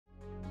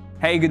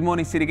Hey, good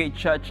morning, Citygate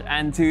Church,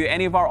 and to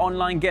any of our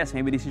online guests,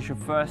 maybe this is your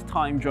first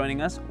time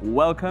joining us,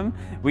 welcome.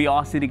 We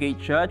are Citygate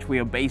Church. We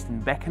are based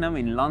in Beckenham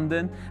in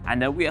London,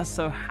 and we are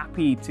so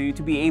happy to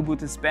be able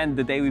to spend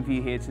the day with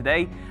you here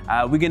today.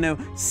 We're going to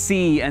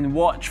see and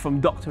watch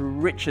from Dr.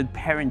 Richard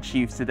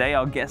Perinchief today,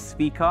 our guest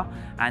speaker,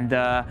 and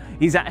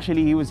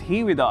he was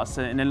here with us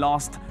in the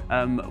last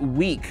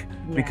week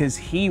because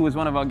he was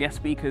one of our guest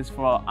speakers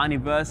for our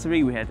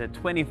anniversary. We had the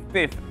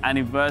 25th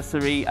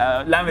anniversary.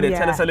 Lamida,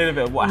 tell us a little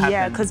bit of what happened.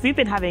 Yeah, because we've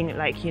been having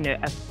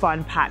a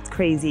fun-packed,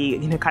 crazy,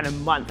 kind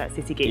of month at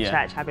Citygate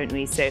Church, haven't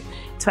we? So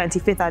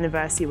 25th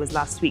anniversary was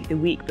last week. The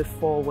week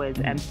before was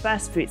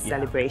First Fruits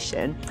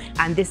celebration.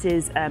 And this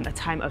is a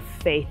time of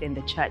faith in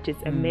the church.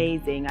 It's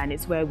amazing. And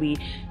it's where we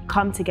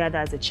come together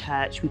as a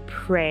church, we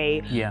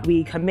pray,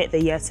 we commit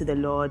the year to the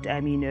Lord,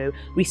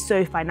 we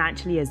sow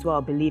financially as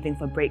well, believing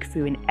for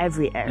breakthrough in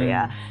every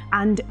area.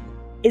 And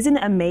isn't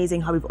it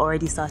amazing how we've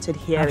already started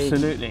hearing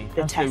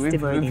the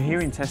testimonies? We're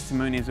hearing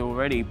testimonies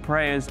already,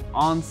 prayers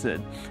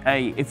answered.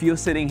 Hey, if you're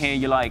sitting here,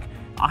 you're like,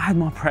 I had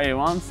my prayer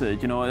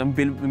answered, I've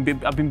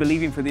been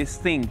believing for this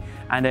thing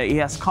and it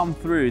has come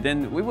through,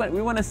 then we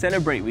want to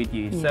celebrate with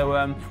you.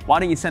 So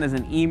why don't you send us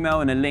an email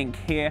and a link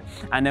here,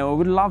 and we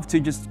would love to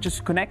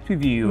just connect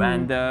with you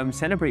and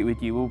celebrate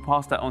with you. We'll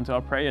pass that on to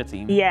our prayer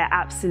team. Yeah,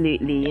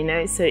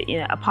 absolutely. So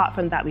apart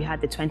from that, we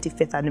had the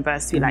 25th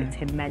anniversary, like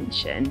Tim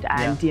mentioned,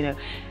 and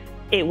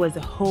it was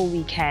a whole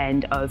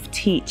weekend of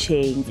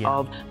teaching,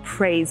 of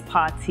praise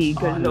party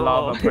galore. I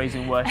love a praise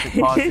and worship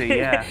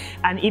party,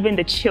 And even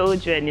the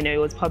children, it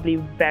was probably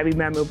very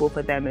memorable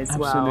for them as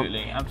well.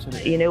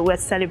 Absolutely. We're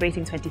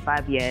celebrating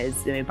 25 years,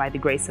 by the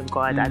grace of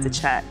God as a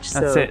church.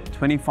 That's it,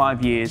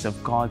 25 years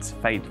of God's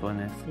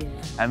faithfulness.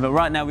 But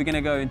right now we're going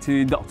to go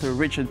into Dr.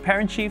 Richard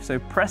Perinchief, so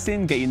press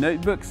in, get your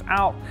notebooks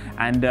out,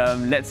 and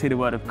let's hear the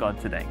word of God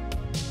today.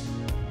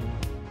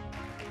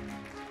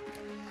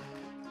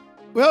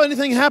 Well,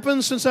 anything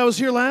happened since I was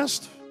here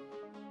last?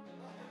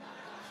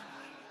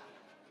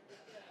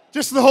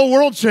 Just the whole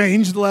world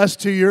changed the last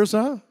 2 years,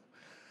 huh?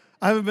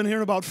 I haven't been here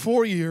in about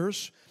 4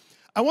 years.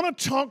 I want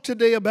to talk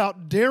today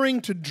about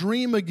daring to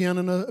dream again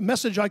in a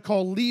message I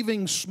call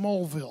Leaving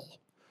Smallville.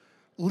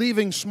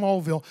 Leaving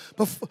Smallville.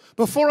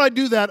 Before I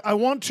do that, I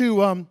want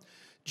to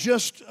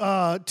just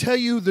tell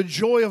you the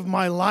joy of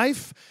my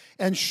life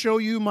and show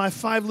you my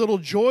 5 little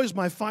joys,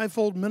 my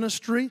 5-fold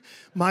ministry,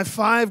 my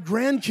 5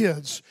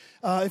 grandkids.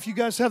 If you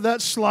guys have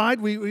that slide,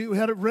 we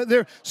had it right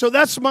there. So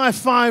that's my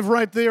 5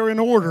 right there in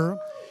order.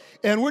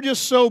 And we're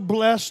just so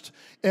blessed.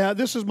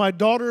 This is my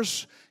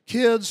daughter's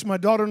kids, my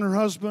daughter and her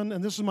husband,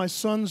 and this is my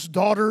son's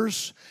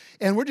daughters.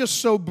 And we're just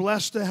so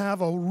blessed to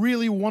have a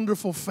really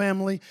wonderful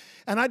family.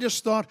 And I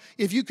just thought,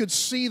 if you could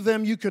see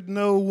them, you could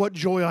know what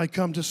joy I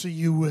come to see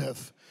you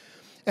with.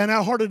 And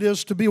how hard it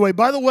is to be away.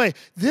 By the way,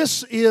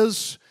 this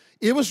was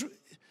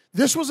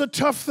a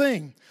tough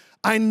thing.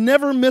 I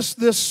never missed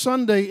this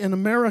Sunday in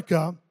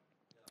America.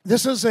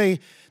 This is a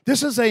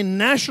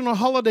national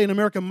holiday in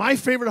America. My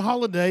favorite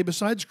holiday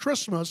besides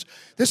Christmas,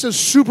 this is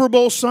Super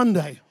Bowl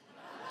Sunday.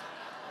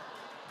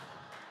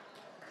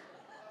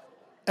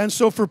 And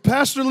so for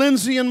Pastor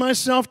Lindsay and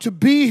myself to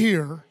be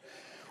here,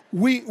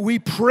 we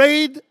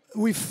prayed,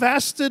 we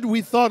fasted,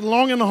 we thought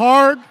long and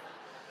hard.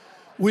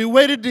 We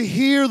waited to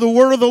hear the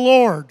word of the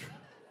Lord.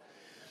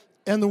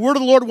 And the word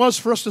of the Lord was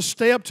for us to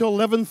stay up till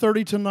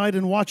 11:30 tonight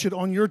and watch it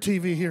on your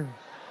TV here.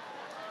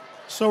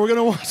 So we're going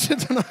to watch it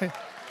tonight.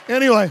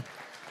 Anyway,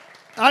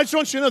 I just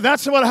want you to know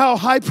that's about how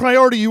high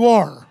priority you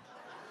are.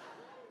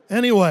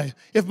 Anyway,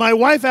 if my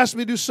wife asked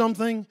me to do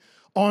something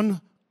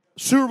on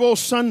Super Bowl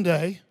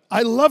Sunday,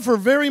 I love her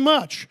very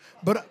much,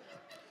 but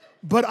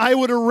I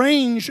would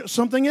arrange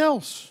something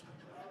else.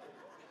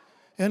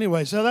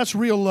 Anyway, so that's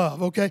real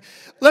love, okay?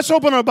 Let's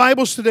open our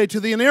Bibles today to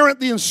the inerrant,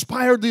 the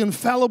inspired, the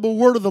infallible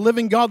Word of the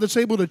living God that's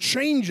able to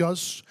change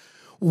us.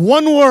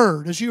 One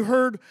word, as you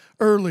heard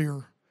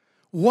earlier,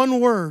 one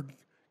word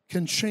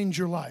can change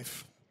your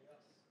life.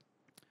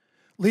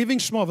 Leaving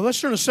Smallville. Let's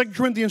turn to 2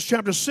 Corinthians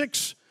chapter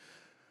 6,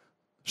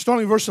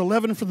 starting verse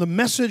 11 from the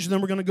Message, and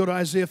then we're going to go to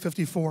Isaiah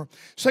 54.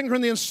 2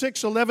 Corinthians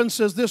 6:11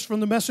 says this from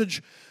the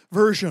Message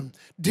version.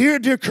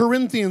 Dear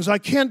Corinthians, I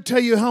can't tell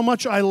you how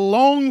much I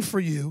long for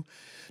you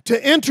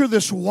to enter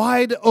this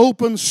wide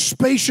open,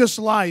 spacious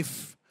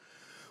life.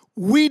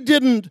 We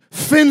didn't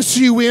fence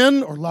you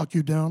in or lock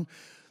you down.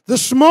 The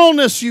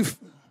smallness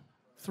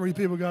 3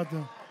 people got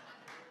that.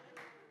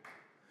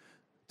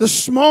 The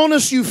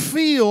smallness you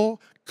feel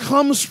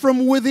comes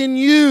from within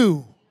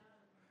you.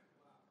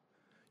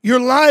 Your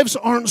lives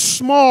aren't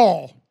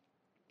small,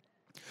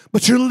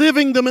 but you're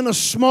living them in a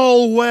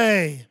small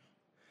way.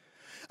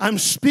 I'm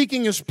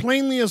speaking as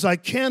plainly as I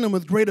can and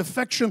with great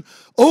affection.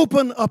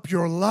 Open up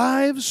your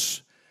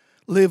lives.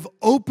 Live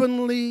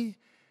openly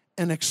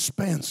and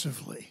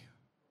expansively.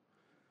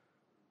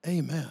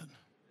 Amen.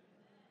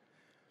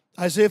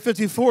 Isaiah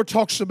 54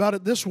 talks about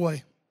it this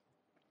way.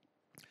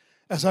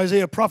 As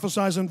Isaiah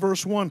prophesies in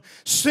verse 1,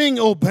 sing,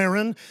 O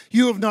barren,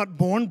 you have not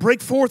borne.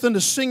 Break forth into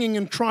singing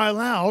and cry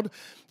aloud,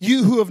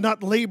 you who have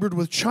not labored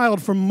with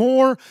child. For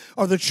more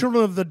are the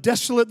children of the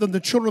desolate than the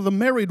children of the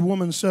married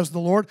woman, says the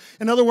Lord.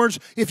 In other words,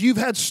 if you've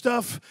had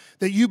stuff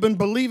that you've been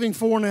believing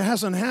for and it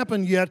hasn't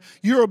happened yet,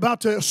 you're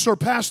about to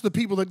surpass the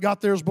people that got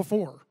theirs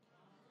before.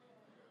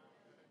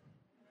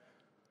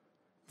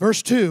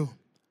 Verse 2,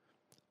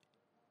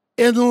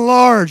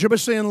 enlarge. Everybody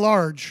say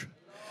enlarge.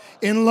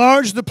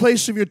 Enlarge the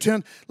place of your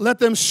tent. Let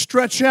them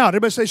stretch out.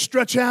 Everybody say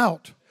stretch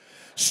out.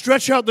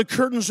 Stretch out the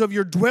curtains of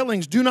your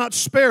dwellings. Do not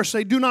spare.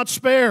 Say do not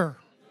spare.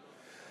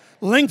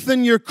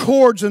 Lengthen your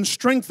cords and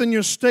strengthen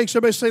your stakes.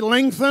 Everybody say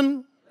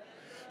lengthen.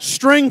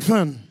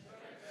 Strengthen.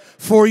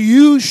 For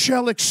you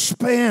shall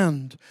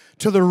expand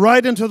to the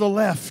right and to the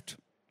left.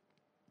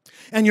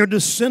 And your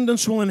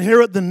descendants will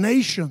inherit the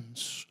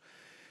nations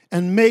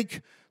and make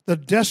the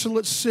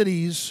desolate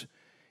cities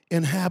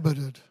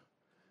inhabited.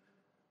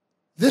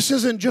 This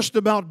isn't just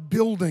about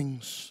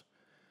buildings.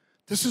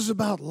 This is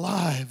about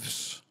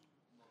lives.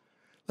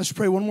 Let's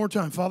pray one more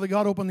time. Father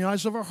God, open the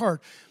eyes of our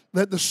heart.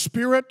 Let the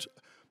spirit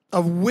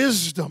of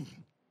wisdom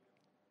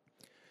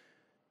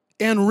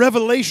and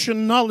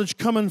revelation knowledge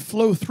come and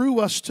flow through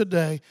us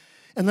today.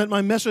 And let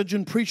my message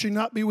and preaching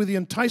not be with the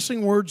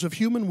enticing words of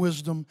human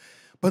wisdom,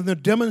 but in the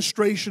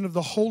demonstration of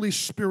the Holy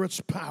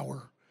Spirit's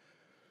power.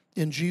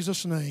 In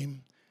Jesus'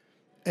 name,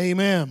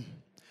 amen.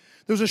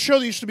 There was a show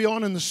that used to be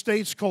on in the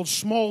States called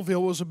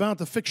Smallville. It was about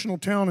the fictional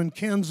town in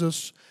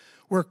Kansas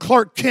where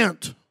Clark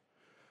Kent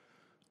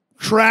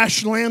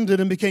crash landed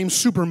and became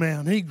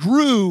Superman. He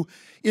grew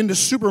into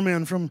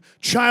Superman from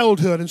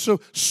childhood. And so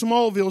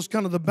Smallville is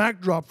kind of the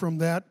backdrop from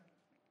that.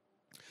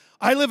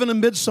 I live in a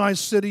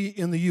mid-sized city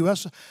in the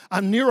U.S.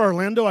 I'm near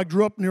Orlando. I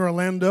grew up near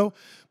Orlando.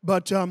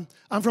 But I'm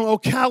from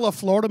Ocala,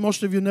 Florida.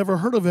 Most of you never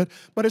heard of it.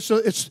 But it's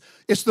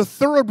the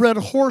thoroughbred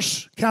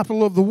horse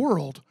capital of the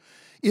world.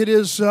 It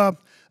is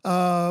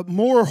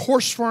more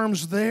horse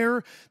farms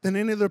there than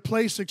any other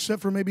place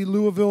except for maybe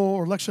Louisville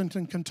or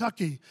Lexington,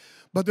 Kentucky.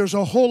 But there's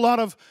a whole lot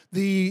of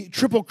the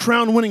Triple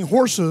Crown winning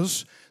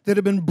horses that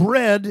have been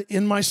bred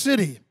in my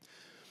city.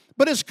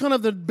 But it's kind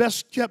of the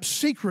best kept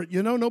secret,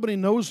 you know. Nobody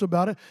knows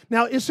about it.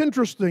 Now, it's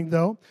interesting,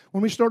 though.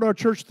 When we started our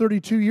church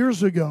 32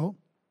 years ago,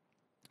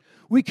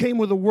 we came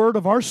with a word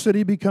of our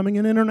city becoming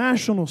an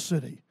international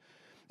city.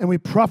 And we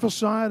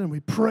prophesied and we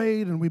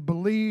prayed and we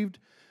believed.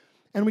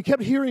 And we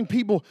kept hearing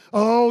people,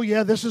 oh,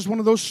 yeah, this is one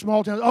of those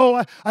small towns.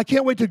 Oh, I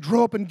can't wait to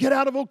grow up and get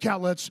out of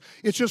Ocala.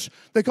 It's just,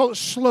 they call it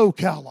slow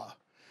Cala.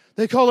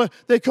 They call it,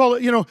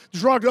 you know,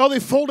 oh, they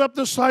fold up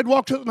the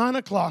sidewalk at 9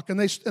 o'clock, and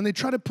they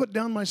try to put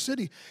down my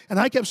city. And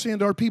I kept saying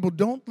to our people,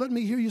 don't let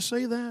me hear you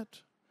say that,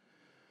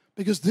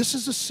 because this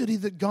is a city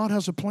that God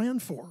has a plan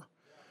for.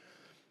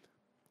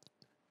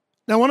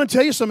 Now, I want to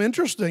tell you something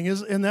interesting,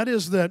 and that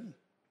is that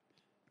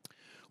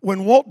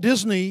when Walt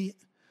Disney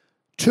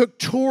took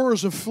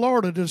tours of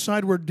Florida to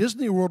decide where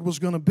Disney World was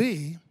going to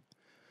be,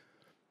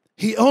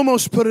 he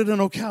almost put it in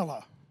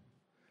Ocala.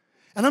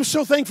 And I'm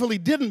so thankful he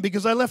didn't,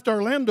 because I left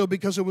Orlando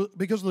because of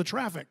the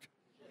traffic.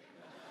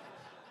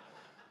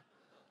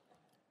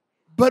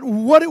 But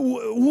what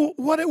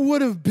it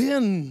would have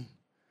been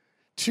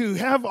to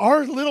have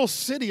our little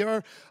city,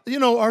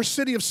 our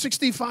city of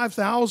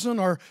 65,000,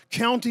 our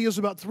county is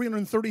about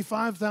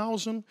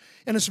 335,000,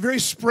 and it's very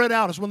spread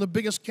out. It's one of the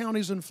biggest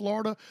counties in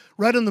Florida.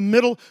 Right in the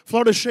middle,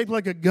 Florida's shaped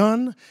like a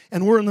gun,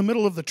 and we're in the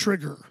middle of the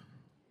trigger.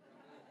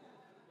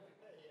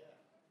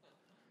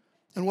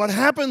 And what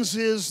happens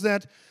is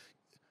that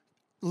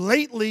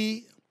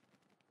lately,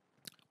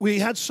 we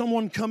had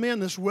someone come in,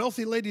 this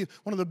wealthy lady,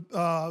 one of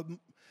the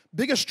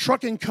biggest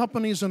trucking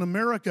companies in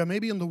America,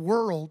 maybe in the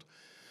world.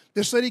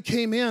 This lady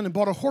came in and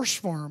bought a horse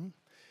farm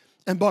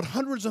and bought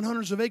hundreds and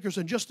hundreds of acres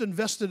and just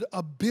invested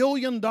 $1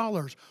 billion,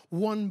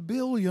 $1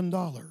 billion.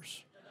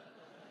 $1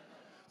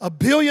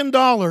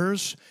 billion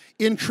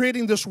in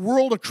creating this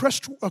World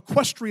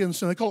Equestrian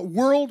Center. They call it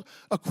World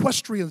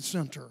Equestrian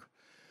Center.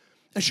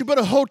 And she put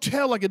a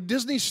hotel, like a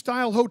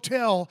Disney-style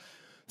hotel,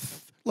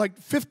 like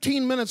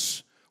 15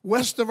 minutes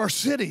west of our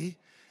city,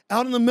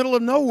 out in the middle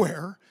of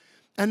nowhere.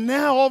 And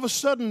now, all of a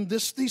sudden,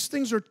 these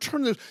things are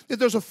turning.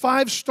 There's a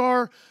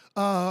 5-star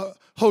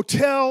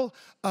hotel.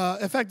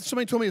 In fact,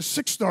 somebody told me it's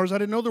 6 stars. I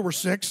didn't know there were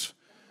 6.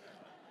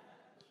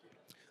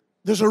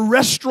 There's a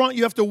restaurant.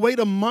 You have to wait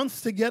a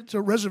month to get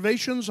to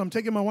reservations. I'm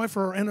taking my wife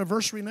for our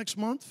anniversary next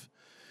month.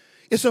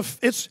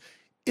 It's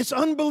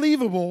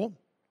unbelievable.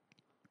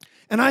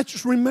 And I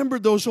just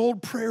remembered those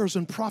old prayers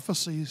and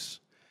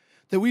prophecies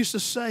that we used to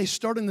say,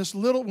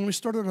 when we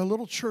started our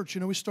little church.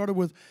 You know, we started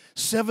with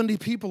 70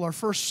 people our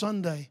first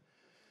Sunday.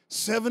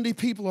 70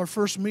 people our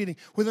first meeting.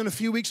 Within a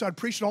few weeks, I'd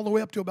preached all the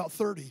way up to about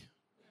 30. It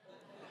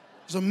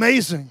was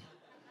amazing.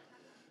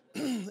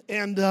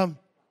 And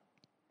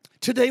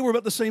today, we're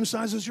about the same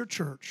size as your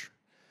church.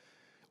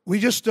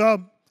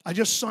 I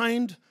just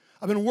signed.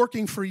 I've been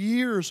working for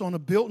years on a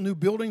new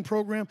building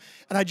program,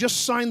 and I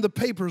just signed the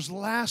papers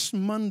last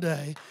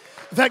Monday.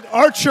 In fact,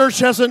 our church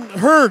hasn't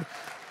heard.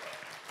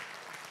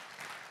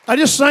 I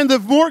just signed the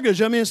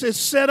mortgage. I mean, it's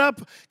set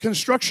up.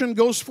 Construction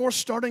goes forth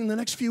starting in the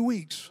next few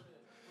weeks.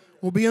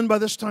 We'll be in by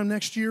this time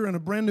next year in a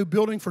brand new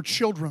building for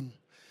children.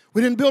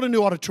 We didn't build a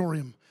new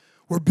auditorium.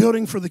 We're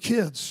building for the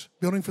kids,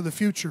 building for the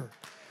future.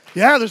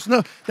 Yeah,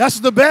 that's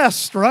the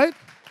best, right?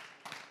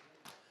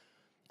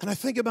 And I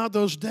think about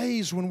those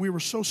days when we were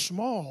so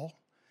small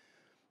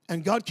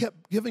and God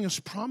kept giving us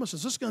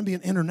promises. This is going to be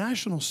an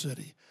international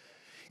city.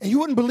 And you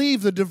wouldn't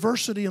believe the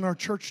diversity in our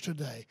church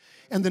today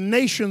and the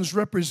nations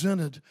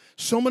represented.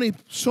 So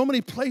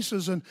many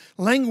places and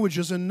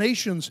languages and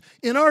nations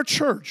in our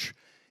church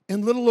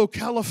in little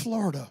Ocala,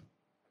 Florida.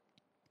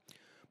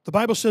 The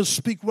Bible says,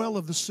 speak well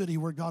of the city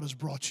where God has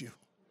brought you.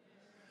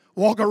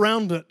 Walk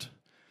around it,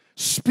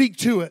 speak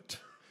to it,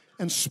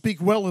 and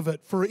speak well of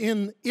it, for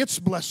in its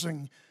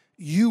blessing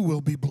you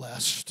will be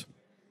blessed.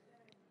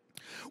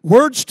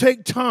 Words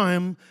take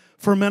time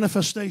for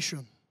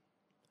manifestation.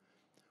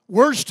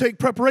 Words take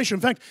preparation.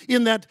 In fact,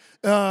 in that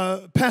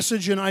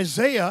passage in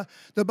Isaiah,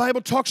 the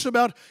Bible talks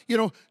about,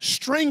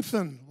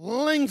 strengthen,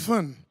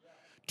 lengthen,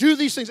 do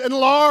these things,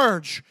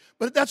 enlarge.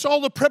 But that's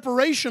all the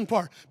preparation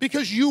part,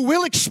 because you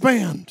will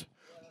expand.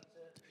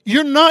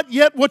 You're not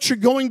yet what you're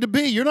going to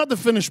be. You're not the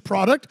finished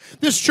product.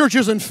 This church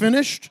isn't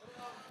finished.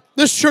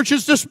 This church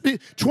is just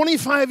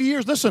 25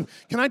 years. Listen,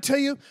 can I tell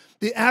you,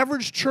 the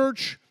average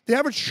church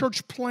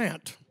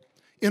plant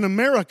in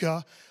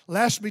America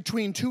lasts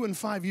between 2 and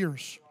 5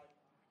 years.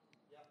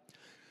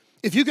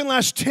 If you can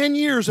last 10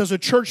 years as a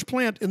church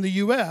plant in the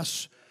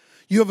U.S.,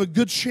 you have a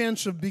good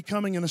chance of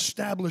becoming an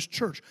established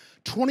church.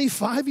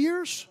 25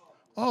 years?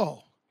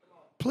 Oh,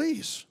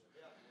 please.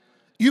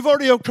 You've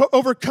already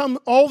overcome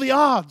all the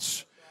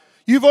odds.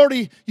 You've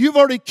already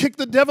kicked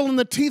the devil in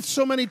the teeth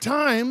so many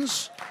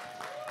times.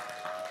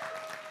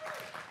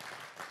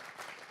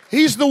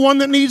 He's the one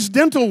that needs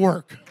dental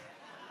work.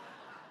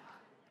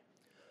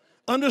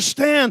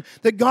 Understand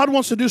that God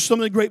wants to do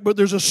something great, but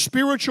there's a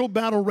spiritual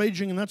battle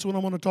raging, and that's what I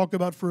want to talk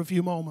about for a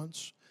few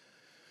moments.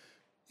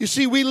 You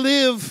see, we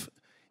live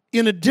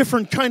in a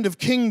different kind of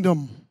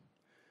kingdom.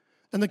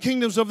 And the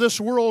kingdoms of this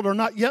world are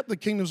not yet the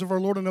kingdoms of our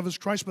Lord and of His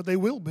Christ, but they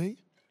will be.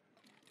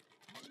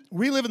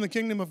 We live in the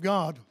kingdom of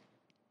God.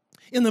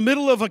 In the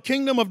middle of a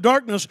kingdom of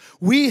darkness,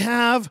 we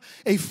have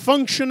a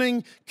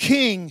functioning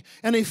king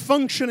and a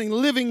functioning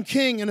living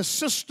king and a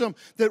system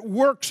that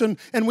works, and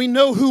we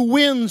know who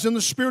wins in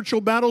the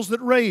spiritual battles that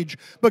rage.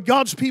 But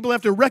God's people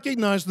have to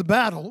recognize the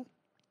battle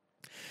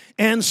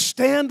and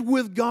stand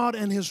with God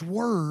and His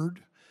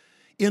Word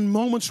in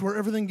moments where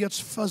everything gets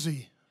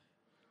fuzzy.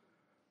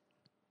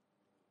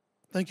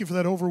 Thank you for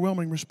that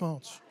overwhelming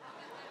response.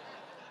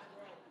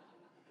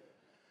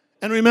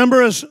 And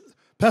remember, as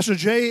Pastor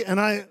Jay and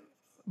I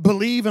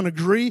believe and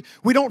agree,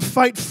 we don't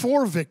fight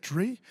for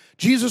victory.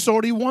 Jesus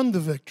already won the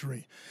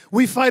victory.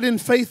 We fight in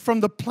faith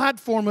from the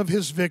platform of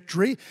His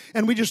victory,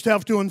 and we just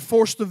have to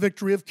enforce the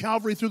victory of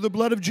Calvary through the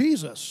blood of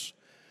Jesus.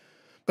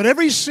 But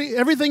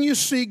everything you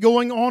see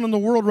going on in the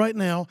world right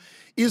now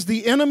is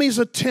the enemy's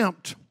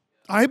attempt,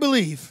 I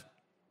believe,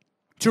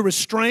 to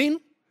restrain,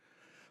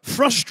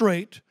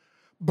 frustrate,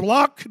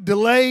 block,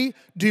 delay,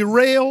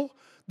 derail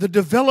the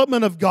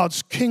development of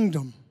God's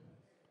kingdom.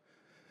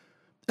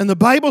 And the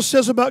Bible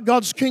says about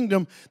God's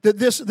kingdom that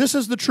this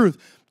is the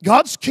truth.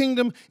 God's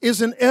kingdom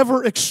is an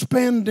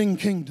ever-expanding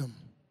kingdom.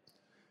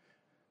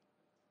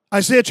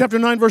 Isaiah chapter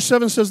 9 verse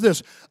 7 says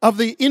this, of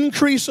the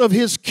increase of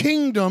His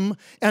kingdom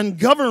and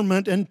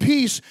government and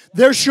peace,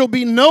 there shall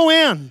be no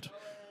end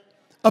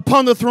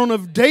upon the throne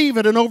of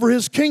David and over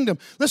His kingdom.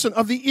 Listen,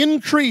 of the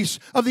increase,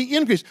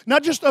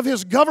 not just of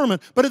His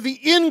government, but of the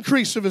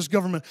increase of His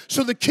government.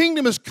 So the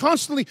kingdom is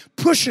constantly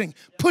pushing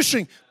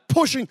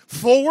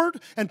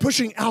forward and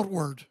pushing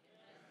outward,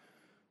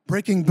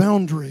 breaking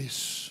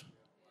boundaries.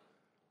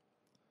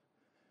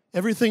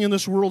 Everything in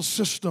this world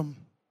system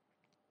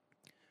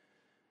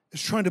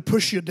is trying to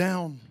push you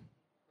down.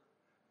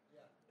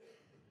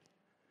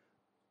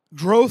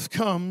 Growth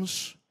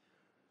comes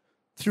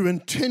through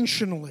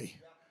intentionally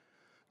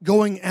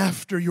going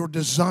after your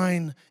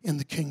design in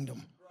the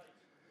kingdom.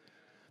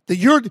 That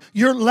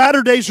your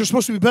latter days are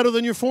supposed to be better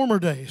than your former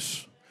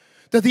days.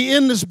 That the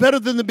end is better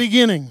than the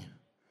beginning.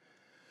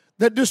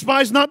 That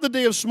despise not the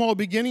day of small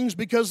beginnings,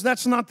 because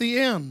that's not the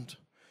end.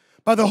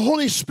 By the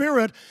Holy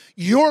Spirit,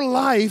 your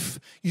life,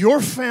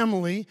 your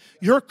family,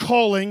 your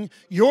calling,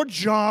 your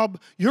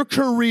job, your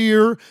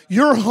career,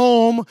 your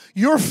home,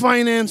 your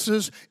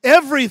finances,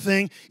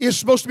 everything is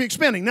supposed to be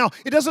expanding. Now,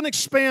 it doesn't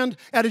expand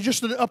at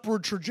just an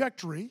upward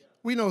trajectory.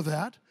 We know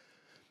that.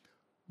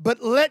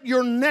 But let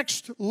your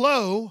next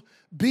low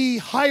be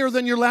higher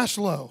than your last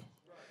low.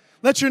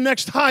 Let your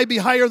next high be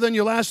higher than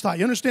your last high.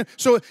 You understand?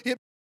 So it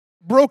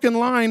broken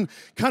line,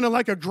 kind of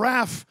like a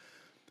graph,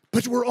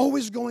 but we're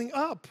always going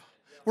up.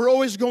 We're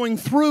always going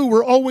through.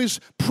 We're always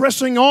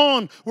pressing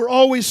on. We're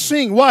always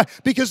seeing. Why?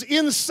 Because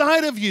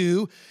inside of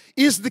you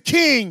is the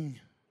King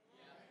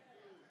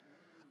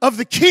of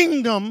the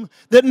kingdom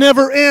that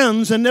never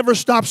ends and never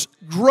stops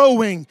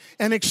growing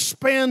and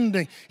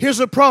expanding.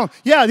 Here's a problem.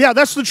 Yeah,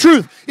 that's the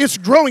truth. It's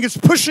growing. It's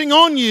pushing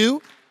on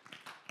you.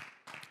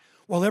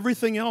 while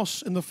everything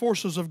else in the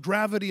forces of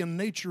gravity and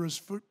nature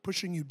is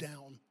pushing you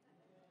down.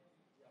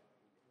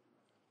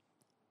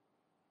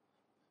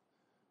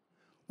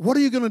 What are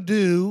you going to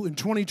do in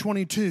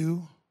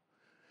 2022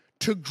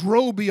 to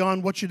grow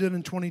beyond what you did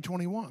in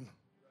 2021?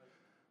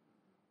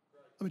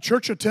 I mean,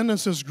 church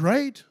attendance is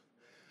great.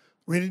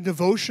 Reading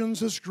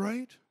devotions is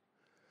great.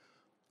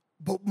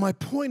 But my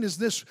point is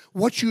this: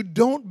 what you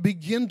don't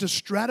begin to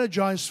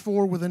strategize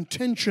for with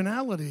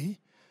intentionality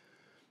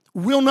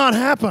will not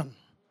happen.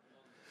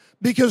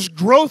 Because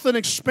growth and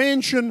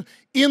expansion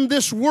in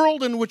this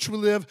world in which we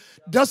live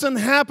doesn't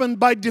happen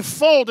by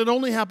default. It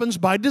only happens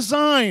by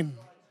design.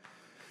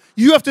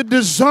 You have to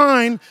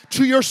design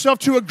to yourself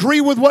to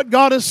agree with what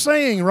God is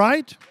saying,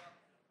 right?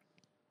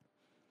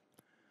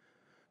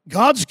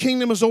 God's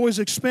kingdom is always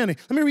expanding.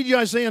 Let me read you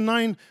Isaiah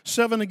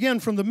 9:7 again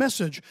from the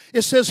Message.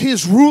 It says,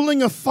 His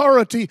ruling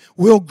authority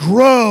will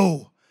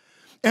grow,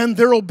 and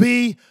there will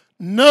be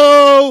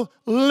no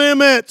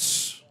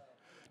limits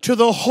to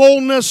the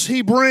wholeness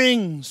He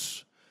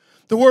brings.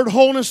 The word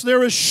wholeness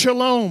there is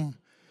shalom.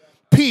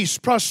 Peace,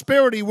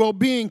 prosperity,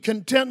 well-being,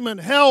 contentment,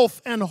 health,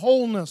 and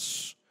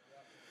wholeness.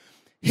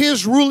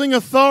 His ruling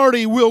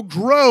authority will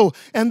grow,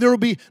 and there will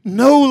be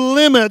no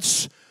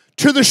limits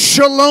to the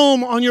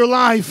shalom on your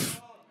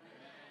life.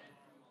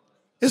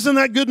 Isn't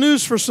that good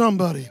news for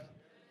somebody?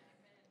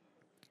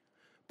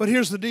 But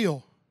here's the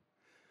deal.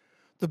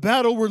 The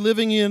battle we're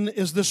living in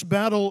is this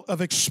battle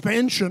of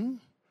expansion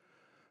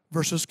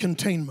versus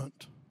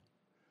containment.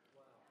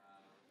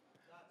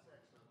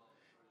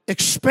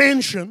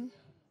 Expansion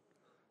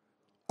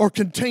or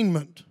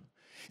containment.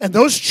 And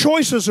those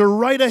choices are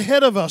right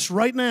ahead of us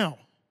right now.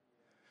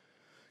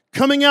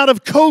 Coming out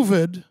of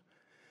COVID,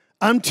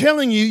 I'm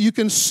telling you, you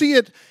can see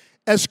it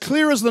as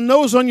clear as the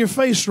nose on your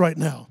face right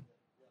now.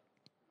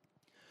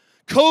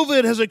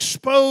 COVID has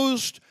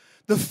exposed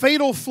the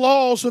fatal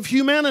flaws of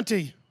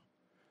humanity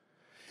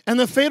and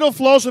the fatal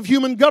flaws of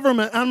human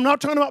government. I'm not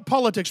talking about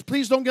politics.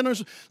 Please don't get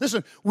us.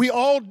 Listen, we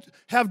all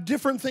have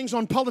different things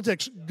on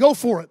politics. Go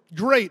for it.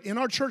 Great. In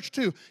our church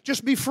too.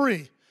 Just be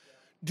free.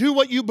 Do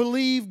what you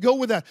believe. Go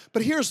with that.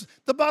 But here's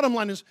the bottom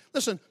line is,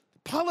 listen,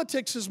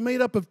 politics is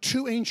made up of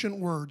two ancient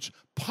words.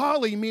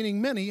 Poly,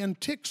 meaning many, and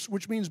ticks,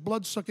 which means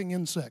blood-sucking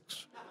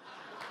insects.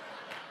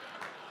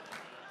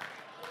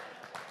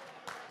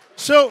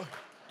 So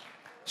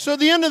at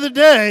the end of the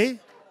day,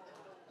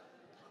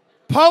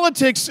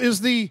 politics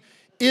is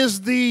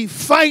the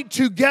fight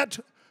to get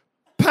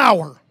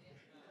power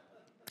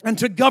and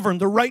to govern,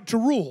 the right to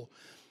rule.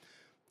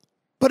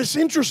 But it's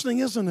interesting,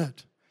 isn't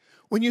it?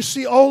 When you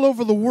see all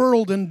over the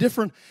world in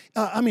different,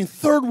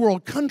 third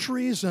world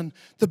countries and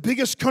the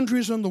biggest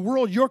countries in the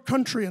world, your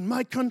country and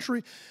my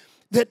country,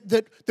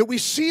 that we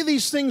see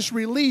these things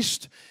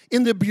released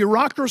in the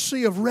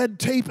bureaucracy of red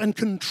tape and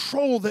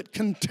control that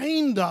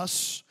contained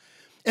us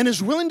and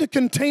is willing to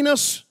contain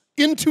us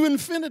into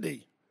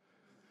infinity.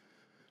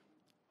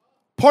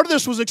 Part of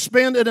this was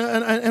expanded,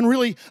 and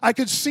really, I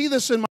could see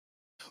this in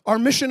our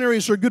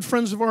missionaries are good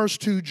friends of ours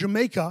to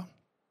Jamaica.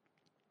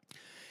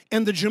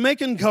 And the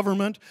Jamaican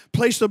government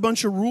placed a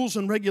bunch of rules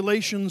and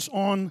regulations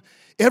on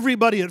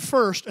everybody at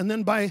first. And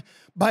then by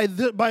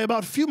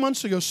about a few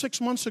months ago,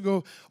 6 months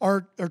ago,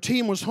 our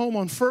team was home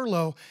on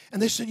furlough. And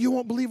they said, you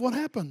won't believe what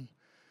happened.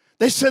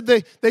 They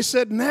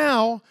said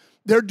now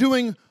they're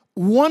doing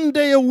 1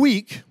 day a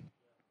week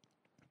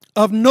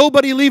of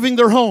nobody leaving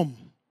their home.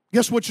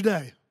 Guess which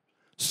day?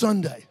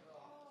 Sunday.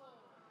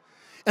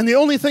 And the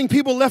only thing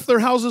people left their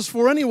houses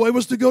for anyway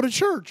was to go to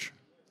church.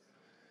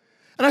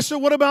 And I said,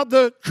 what about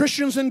the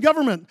Christians in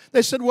government?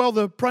 They said, well,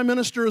 the prime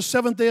minister is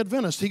Seventh-day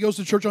Adventist. He goes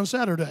to church on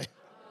Saturday.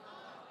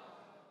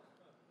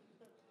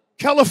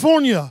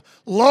 California,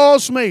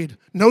 laws made.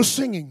 No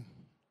singing.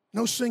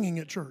 No singing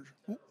at church.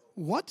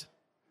 What?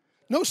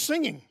 No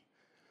singing.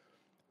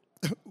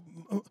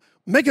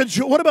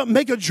 What about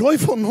make a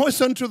joyful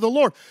noise unto the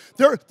Lord?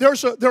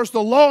 There's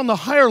the law and the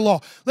higher law.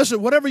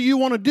 Listen, whatever you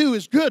want to do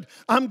is good.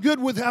 I'm good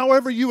with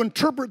however you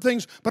interpret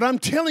things, but I'm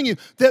telling you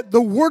that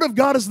the Word of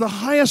God is the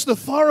highest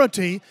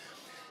authority,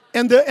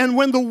 and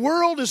when the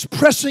world is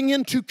pressing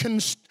in to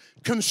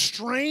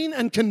constrain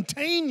and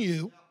contain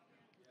you,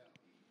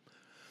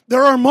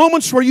 there are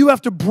moments where you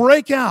have to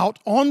break out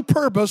on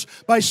purpose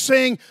by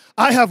saying,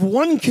 I have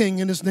one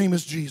King and His name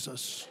is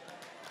Jesus.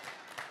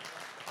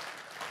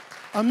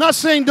 I'm not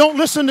saying don't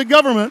listen to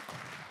government.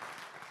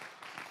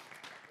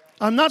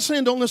 I'm not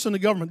saying don't listen to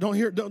government.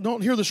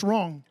 Don't hear this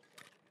wrong.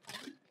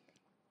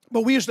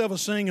 But we used to have a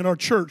saying in our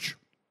church.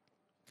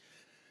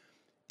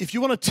 If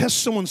you want to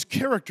test someone's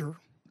character,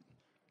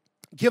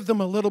 give them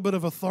a little bit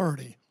of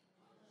authority.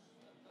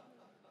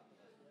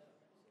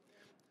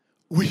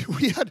 We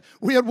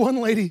had one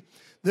lady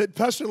that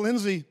Pastor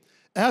Lindsay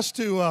asked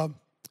to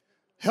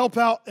help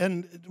out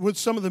and with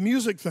some of the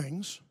music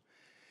things.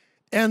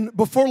 And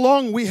before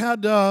long, we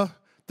had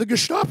the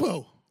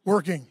Gestapo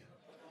working.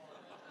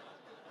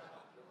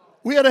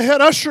 We had a head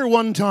usher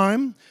one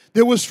time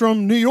that was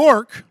from New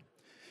York,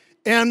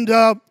 and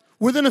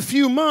within a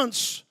few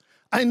months,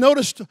 I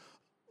noticed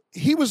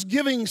he was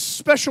giving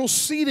special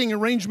seating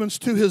arrangements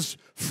to his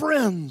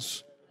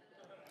friends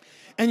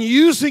and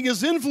using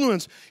his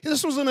influence.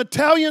 This was an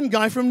Italian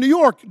guy from New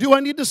York. Do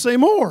I need to say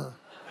more?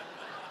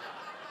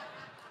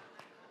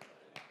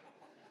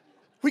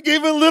 We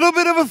gave a little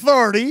bit of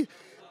authority,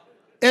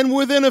 and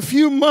within a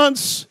few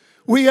months,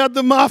 we had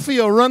the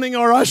mafia running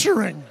our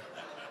ushering.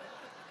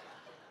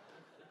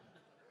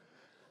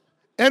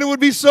 And it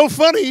would be so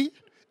funny,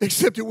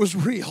 except it was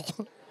real.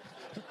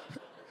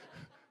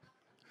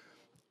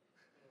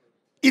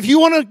 If you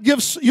want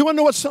to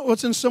know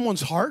what's in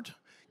someone's heart,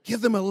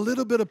 give them a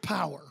little bit of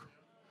power.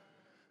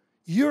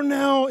 You're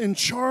now in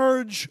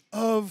charge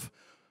of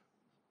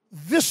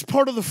this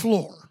part of the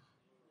floor.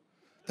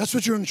 That's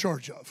what you're in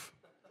charge of.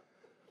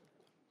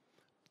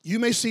 You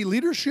may see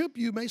leadership,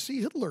 you may see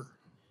Hitler.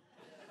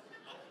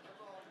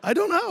 I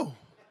don't know.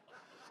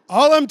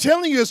 All I'm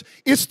telling you is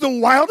it's the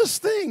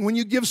wildest thing when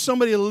you give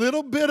somebody a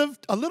little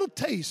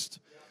taste.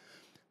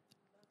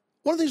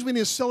 One of the things we need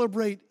to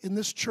celebrate in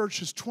this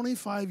church is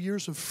 25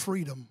 years of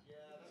freedom.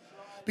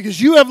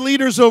 Because you have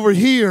leaders over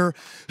here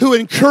who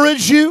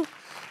encourage you,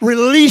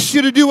 release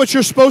you to do what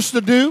you're supposed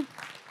to do,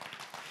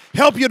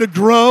 help you to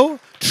grow,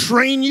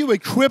 train you,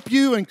 equip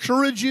you,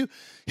 encourage you,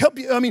 help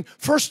you,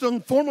 first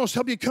and foremost,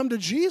 help you come to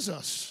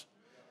Jesus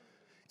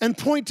and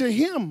point to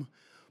Him.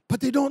 But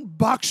they don't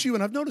box you.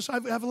 And I've noticed I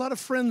have a lot of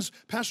friends,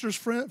 pastor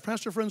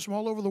friends from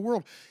all over the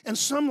world, and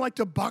some like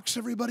to box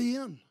everybody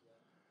in.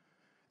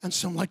 And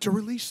some like to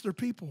release their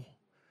people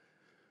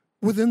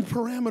within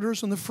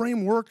parameters and the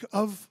framework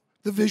of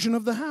the vision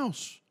of the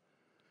house.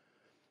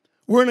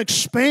 We're in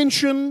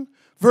expansion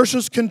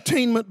versus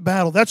containment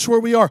battle. That's where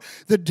we are.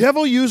 The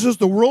devil uses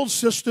the world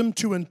system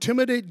to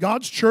intimidate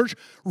God's church.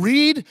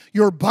 Read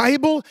your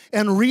Bible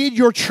and read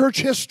your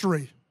church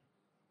history.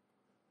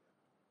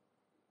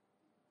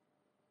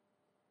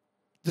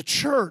 The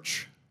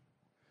church,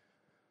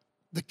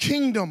 the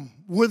kingdom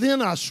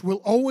within us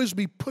will always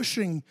be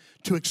pushing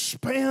to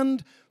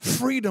expand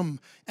freedom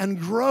and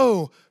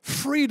grow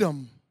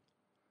freedom.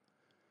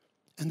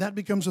 And that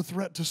becomes a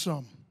threat to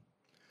some.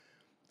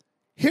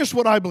 Here's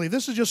what I believe.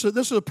 This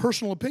is a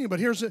personal opinion, but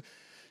here's it.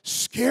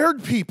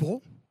 Scared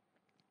people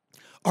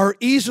are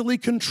easily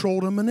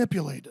controlled and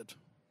manipulated.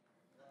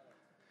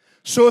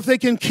 So if they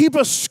can keep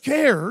us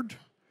scared,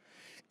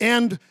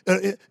 and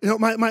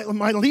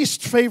my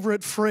least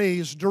favorite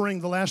phrase during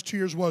the last 2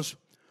 years was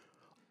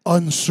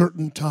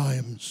uncertain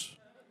times.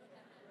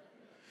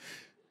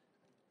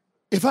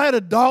 If I had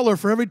 $1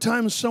 for every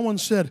time someone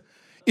said,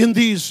 in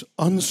these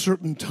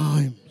uncertain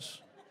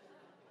times,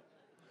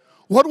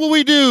 what will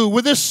we do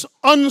with this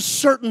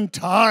uncertain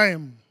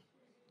time?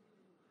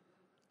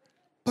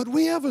 But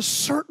we have a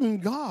certain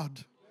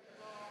God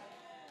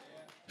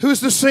who's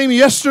the same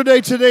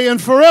yesterday, today,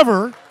 and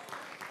forever.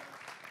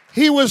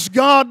 He was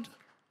God.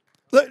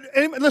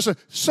 Listen,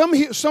 some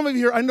of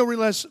you, I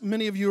realize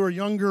many of you are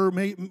younger,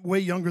 way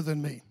younger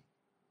than me.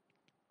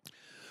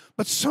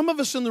 But some of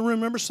us in the room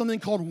remember something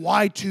called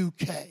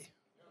Y2K.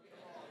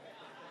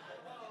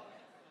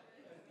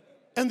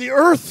 And the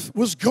earth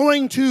was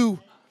going to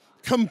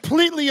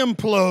completely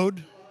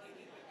implode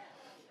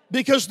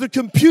because the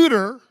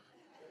computer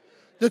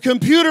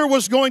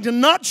was going to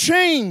not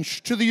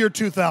change to the year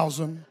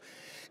 2000.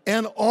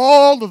 And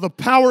all of the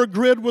power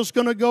grid was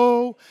going to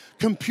go.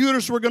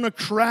 Computers were going to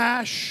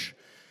crash.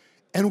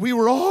 And we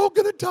were all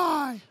going to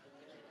die.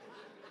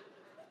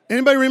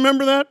 Anybody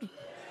remember that?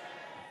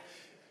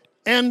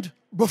 And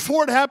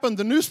before it happened,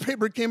 the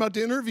newspaper came out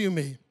to interview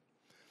me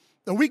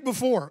the week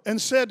before and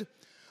said,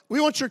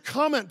 we want your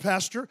comment,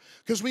 Pastor,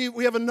 because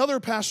we have another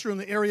pastor in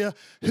the area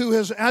who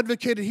has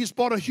advocated, he's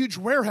bought a huge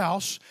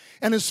warehouse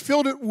and has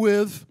filled it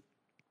with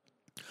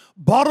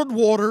bottled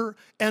water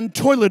and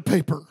toilet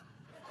paper.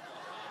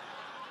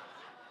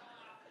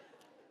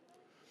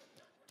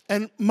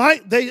 And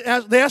they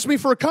asked me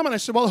for a comment. I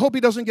said, well, I hope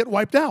he doesn't get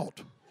wiped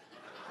out.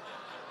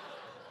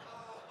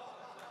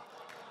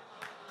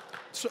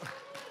 So,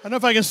 I don't know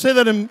if I can say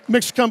that in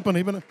mixed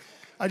company, but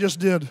I just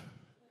did.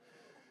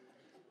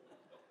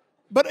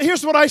 But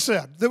here's what I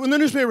said. In the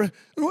newspaper,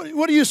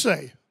 what do you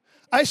say?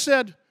 I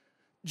said,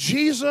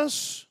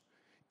 Jesus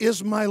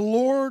is my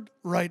Lord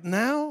right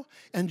now,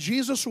 and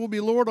Jesus will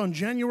be Lord on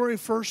January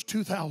 1st,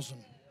 2000.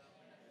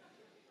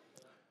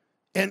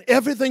 And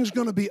everything's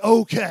going to be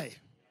okay.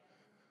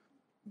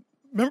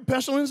 Remember,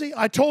 Pastor Lindsay?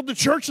 I told the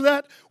church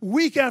that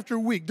week after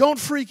week. Don't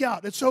freak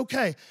out. It's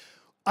okay.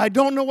 I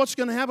don't know what's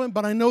going to happen,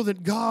 but I know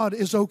that God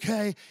is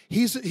okay.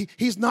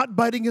 He's not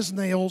biting his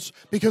nails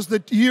because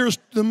the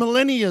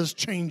millennia is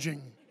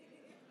changing.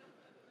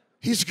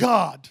 He's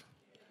God,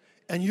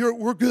 and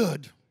we're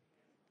good.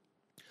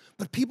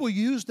 But people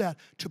use that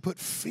to put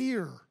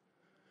fear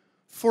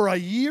for a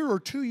year or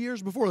 2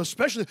 years before.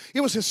 Especially,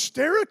 it was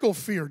hysterical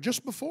fear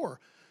just before,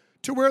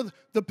 to where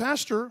the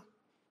pastor,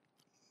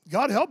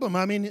 God help him.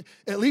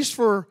 At least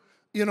for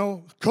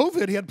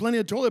COVID, he had plenty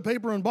of toilet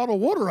paper and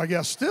bottled water. I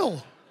guess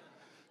still.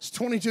 It's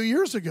 22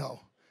 years ago.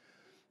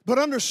 But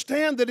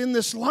understand that in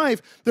this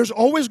life, there's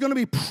always going to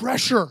be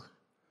pressure.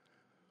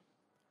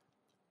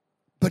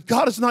 But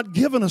God has not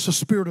given us a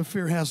spirit of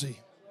fear, has He?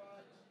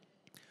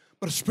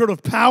 but a spirit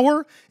of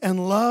power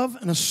and love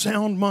and a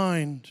sound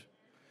mind.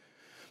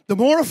 The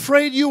more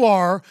afraid you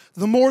are,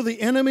 the more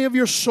the enemy of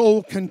your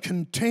soul can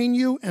contain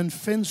you and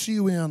fence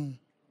you in.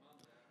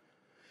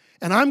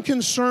 And I'm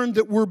concerned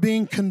that we're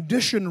being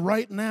conditioned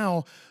right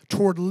now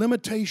toward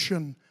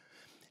limitation.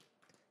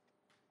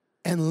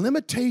 And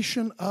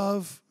limitation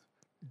of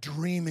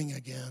dreaming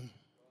again.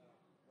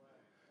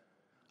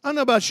 I don't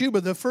know about you,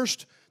 but the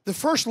first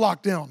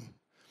lockdown,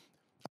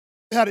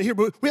 we had it here,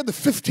 but we had the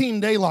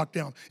 15-day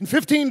lockdown. In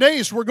 15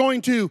 days, we're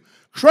going to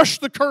crush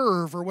the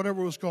curve, or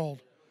whatever it was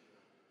called.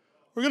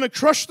 We're going to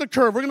crush the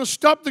curve. We're going to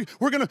stop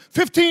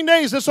 15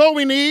 days, that's all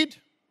we need.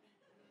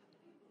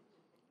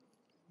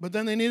 But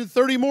then they needed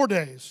 30 more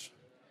days.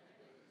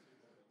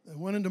 They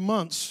went into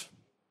months.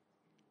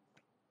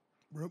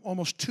 We're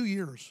almost 2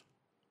 years.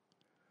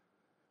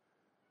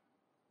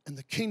 And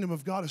the kingdom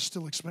of God is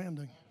still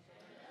expanding.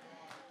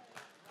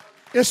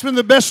 It's been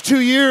the best 2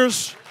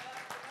 years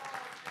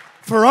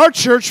for our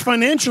church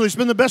financially. It's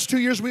been the best 2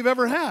 years we've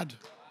ever had.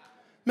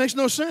 Makes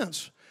no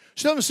sense.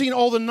 Still haven't seen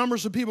all the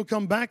numbers of people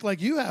come back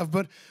like you have,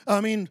 but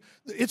I mean,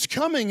 it's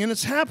coming and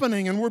it's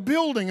happening and we're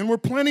building and we're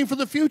planning for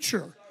the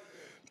future.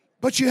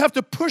 But you have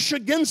to push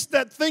against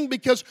that thing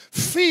because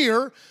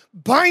fear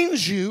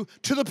binds you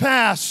to the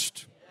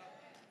past.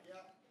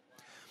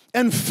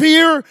 And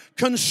fear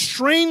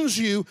constrains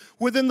you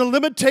within the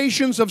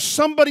limitations of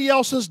somebody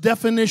else's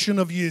definition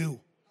of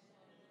you.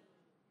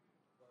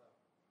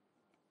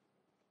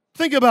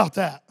 Think about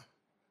that.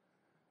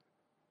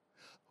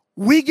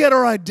 We get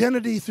our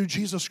identity through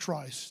Jesus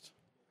Christ.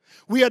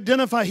 He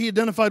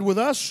identified with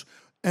us,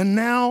 and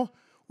now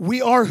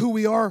we are who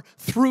we are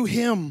through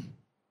Him.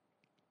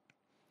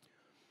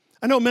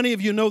 I know many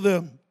of you know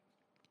the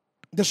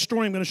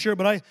story I'm going to share,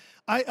 but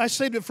I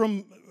saved it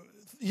from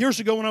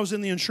years ago when I was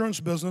in the insurance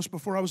business,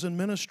 before I was in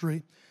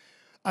ministry.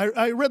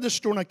 I read this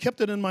story and I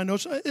kept it in my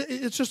notes.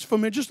 It's just for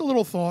me, just a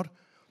little thought.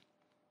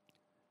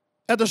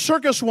 At the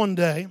circus one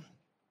day,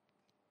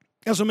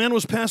 as a man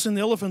was passing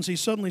the elephants, he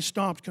suddenly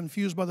stopped,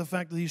 confused by the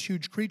fact that these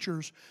huge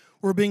creatures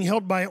were being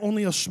held by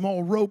only a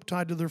small rope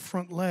tied to their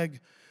front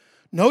leg.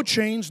 No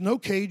chains, no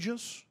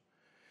cages.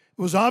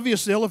 It was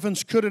obvious the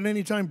elephants could at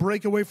any time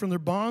break away from their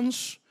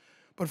bonds,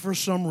 but for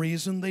some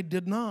reason they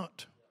did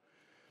not.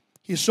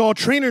 He saw a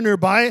trainer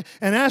nearby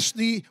and asked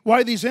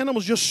why these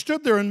animals just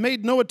stood there and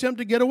made no attempt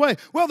to get away.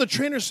 Well, the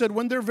trainer said,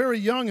 when they're very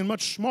young and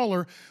much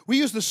smaller, we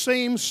use the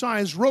same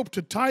size rope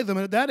to tie them,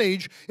 and at that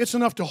age, it's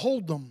enough to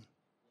hold them.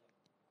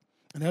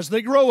 And as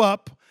they grow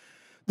up,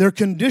 they're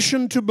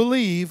conditioned to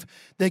believe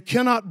they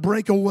cannot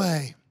break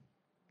away.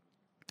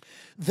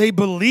 They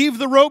believe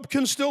the rope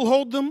can still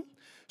hold them,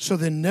 so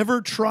they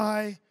never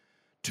try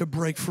to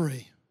break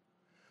free.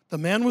 The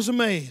man was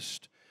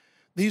amazed.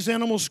 These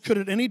animals could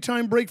at any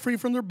time break free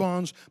from their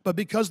bonds, but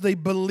because they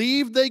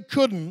believed they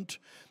couldn't,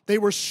 they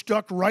were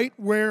stuck right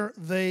where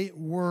they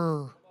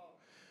were.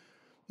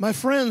 My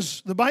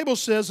friends, the Bible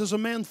says, as a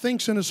man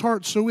thinks in his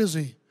heart, so is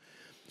he.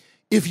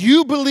 If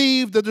you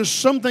believe that there's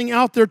something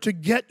out there to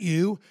get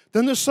you,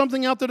 then there's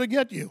something out there to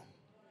get you.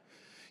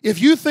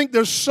 If you think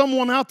there's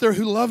someone out there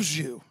who loves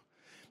you,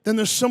 then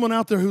there's someone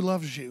out there who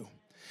loves you.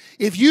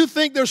 If you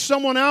think there's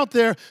someone out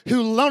there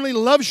who not only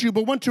loves you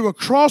but went to a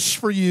cross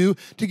for you,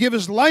 to give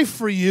his life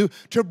for you,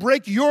 to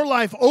break your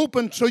life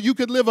open so you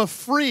could live a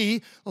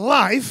free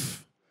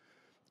life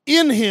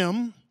in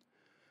him,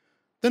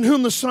 then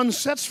whom the Son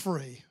sets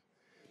free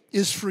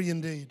is free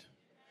indeed.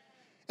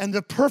 And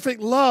the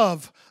perfect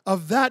love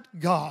of that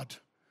God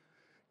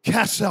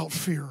casts out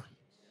fear.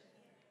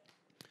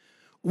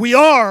 We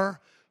are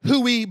who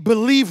we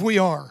believe we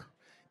are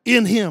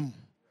in him.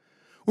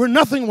 We're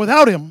nothing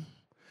without him.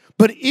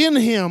 But in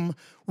him,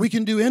 we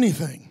can do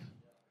anything.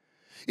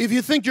 If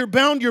you think you're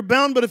bound, you're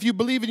bound. But if you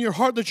believe in your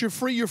heart that you're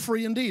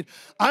free indeed.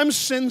 I'm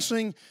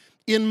sensing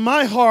in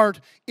my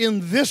heart,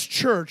 in this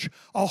church,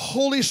 a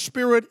Holy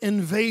Spirit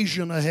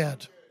invasion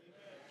ahead.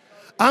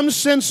 I'm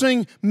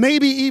sensing,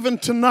 maybe even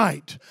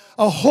tonight,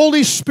 a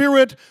Holy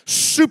Spirit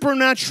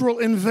supernatural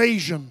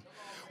invasion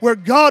where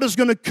God is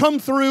going to come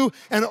through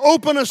and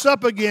open us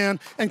up again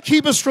and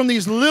keep us from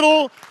these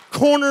little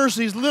corners,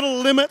 these little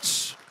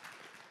limits,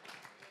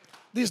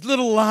 these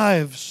little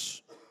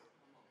lives.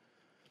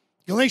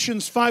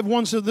 Galatians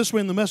 5:1 said this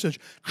way in the Message: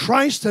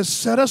 Christ has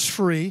set us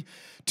free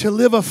to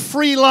live a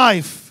free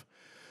life,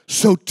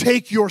 so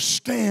take your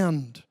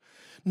stand.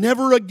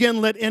 Never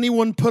again let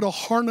anyone put a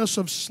harness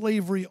of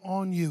slavery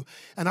on you.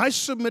 And I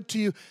submit to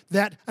you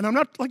that, and I'm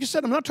not, like I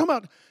said, I'm not talking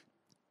about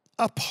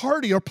a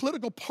party or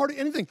political party,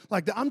 anything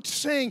like that. I'm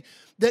saying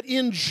that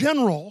in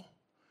general,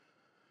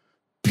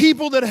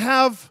 people that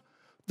have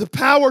the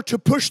power to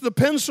push the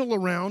pencil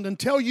around and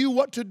tell you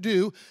what to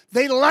do,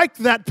 they like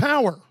that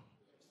power.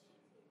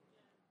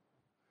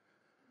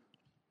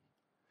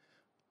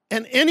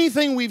 And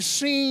anything we've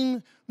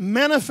seen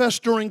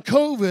manifest during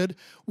COVID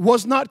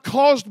was not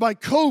caused by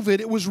COVID,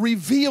 it was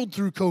revealed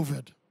through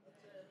COVID.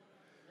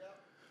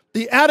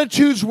 The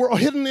attitudes were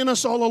hidden in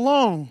us all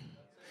along.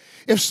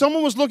 If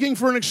someone was looking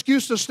for an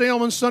excuse to stay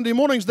home on Sunday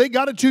mornings, they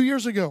got it 2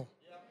 years ago.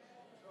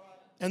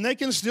 And they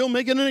can still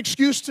make it an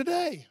excuse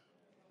today.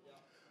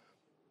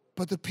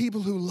 But the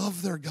people who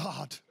love their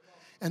God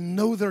and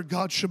know their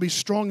God shall be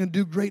strong and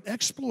do great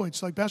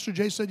exploits, like Pastor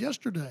Jay said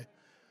yesterday.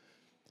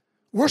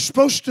 We're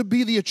supposed to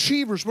be the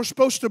achievers. We're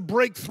supposed to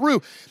break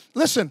through.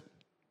 Listen,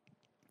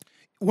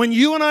 when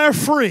you and I are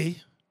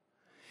free,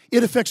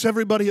 it affects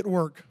everybody at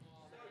work.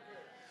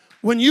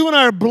 When you and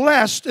I are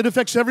blessed, it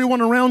affects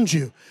everyone around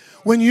you.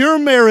 When your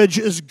marriage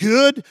is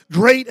good,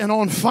 great, and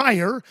on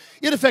fire,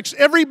 it affects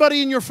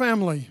everybody in your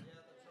family.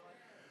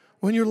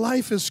 When your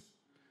life is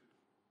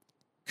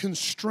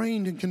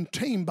constrained and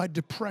contained by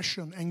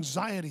depression,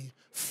 anxiety,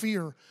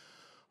 fear,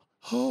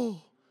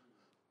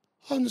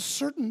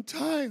 uncertain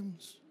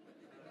times.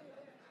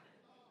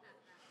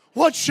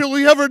 What shall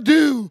we ever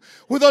do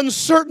with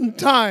uncertain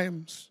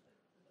times?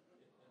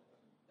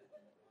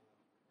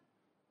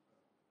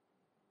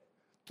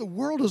 The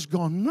world has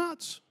gone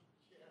nuts.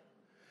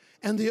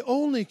 And the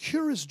only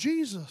cure is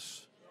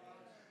Jesus.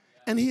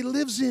 And He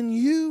lives in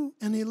you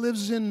and He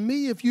lives in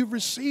me. If you've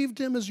received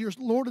Him as your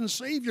Lord and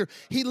Savior,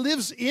 He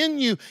lives in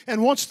you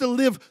and wants to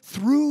live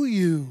through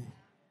you.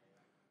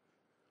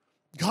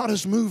 God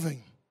is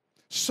moving.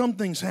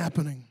 Something's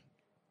happening.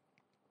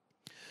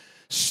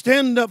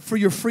 Stand up for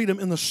your freedom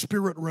in the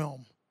spirit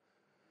realm.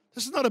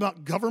 This is not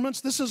about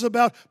governments. This is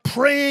about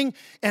praying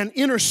and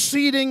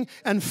interceding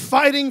and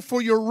fighting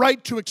for your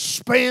right to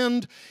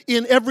expand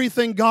in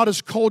everything God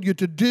has called you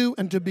to do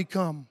and to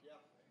become.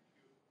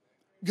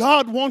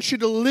 God wants you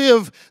to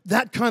live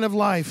that kind of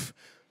life.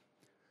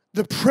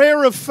 The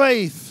prayer of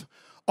faith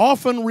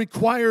often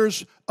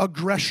requires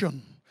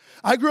aggression.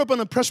 I grew up in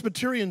a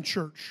Presbyterian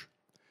church.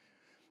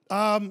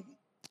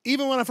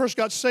 Even when I first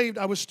got saved,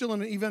 I was still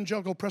in an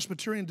evangelical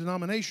Presbyterian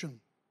denomination.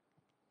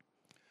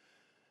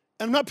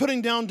 And I'm not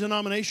putting down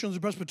denominations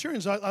of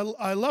Presbyterians.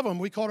 I love them.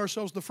 We called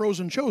ourselves the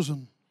Frozen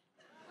Chosen.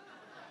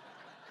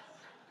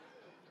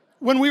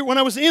 When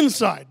I was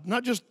inside,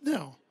 not just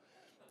now.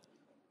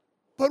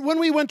 But when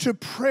we went to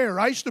prayer,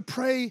 I used to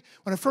pray,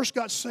 when I first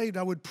got saved,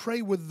 I would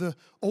pray with the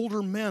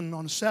older men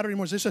on Saturday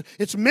mornings. They said,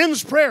 it's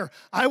men's prayer.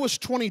 I was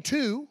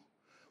 22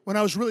 when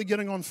I was really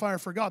getting on fire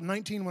for God,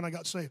 19 when I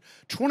got saved,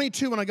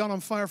 22 when I got on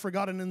fire for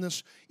God and in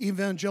this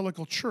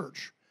evangelical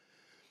church.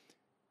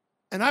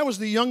 And I was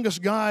the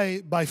youngest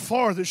guy by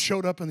far that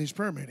showed up in these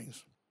prayer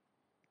meetings.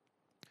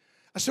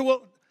 I said,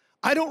 well,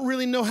 I don't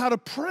really know how to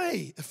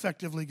pray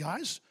effectively,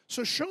 guys,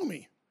 so show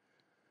me.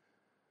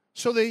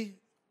 So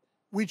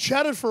we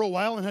chatted for a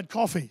while and had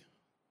coffee.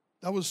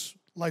 That was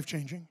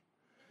life-changing.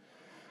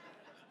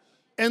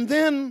 And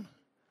then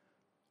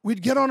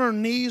we'd get on our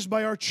knees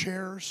by our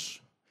chairs.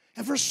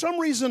 And for some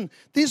reason,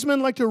 these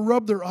men like to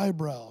rub their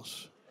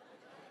eyebrows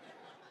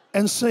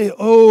and say,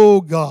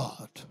 oh,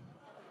 God,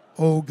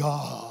 oh,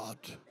 God,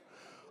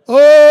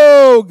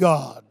 oh,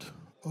 God,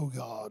 oh,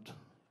 God.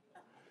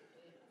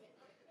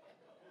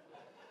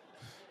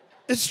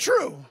 It's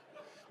true.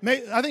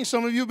 I think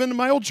some of you have been to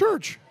my old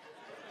church.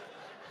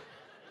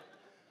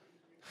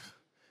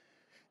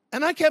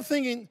 And I kept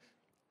thinking,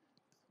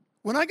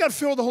 when I got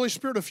filled with the Holy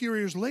Spirit a few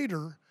years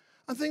later,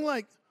 I'm thinking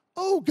like,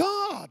 oh,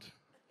 God.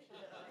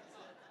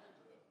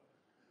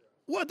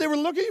 What they were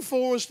looking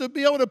for was to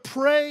be able to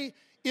pray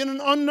in an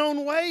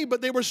unknown way,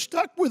 but they were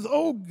stuck with,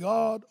 oh,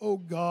 God, oh,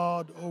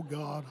 God, oh,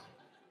 God.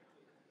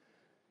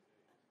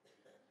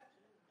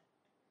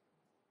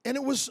 And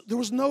there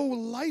was no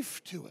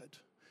life to it.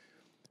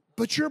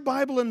 But your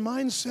Bible and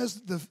mine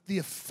says the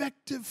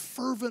effective,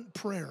 fervent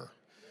prayer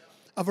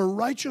of a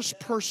righteous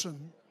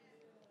person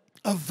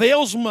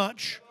avails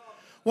much.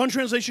 One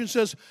translation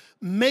says,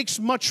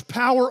 makes much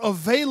power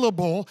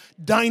available,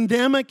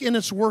 dynamic in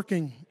its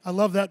working. I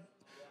love that.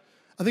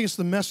 I think it's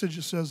the Message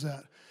that says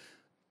that.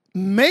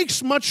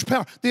 Makes much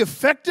power. The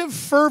effective,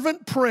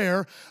 fervent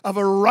prayer of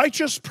a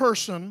righteous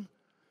person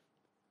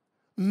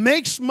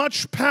makes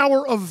much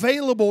power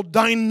available,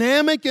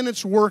 dynamic in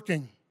its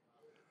working.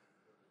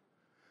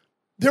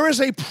 There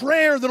is a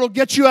prayer that'll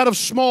get you out of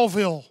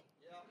Smallville.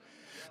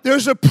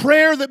 There's a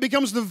prayer that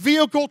becomes the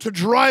vehicle to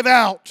drive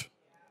out.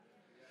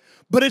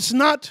 But it's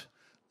not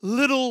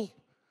little,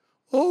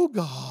 oh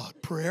God,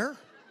 prayer.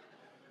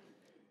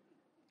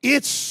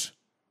 It's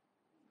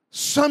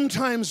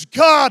sometimes,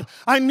 God,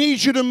 I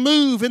need you to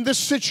move in this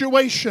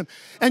situation.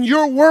 And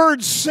your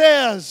word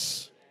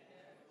says.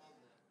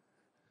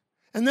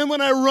 And then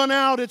when I run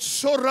out, it's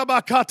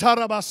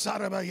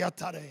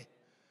sorabakatarabasarabayatare.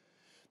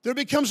 There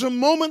becomes a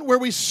moment where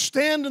we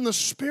stand in the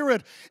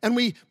Spirit and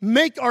we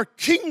make our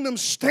kingdom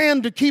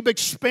stand to keep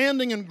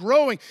expanding and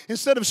growing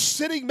instead of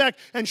sitting back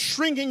and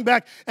shrinking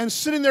back and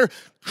sitting there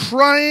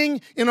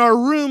crying in our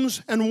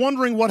rooms and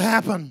wondering what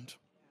happened.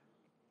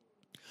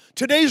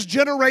 Today's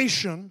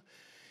generation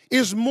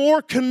is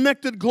more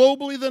connected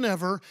globally than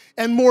ever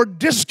and more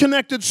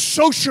disconnected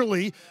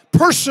socially,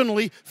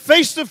 personally,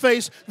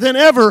 face-to-face than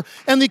ever.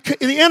 And the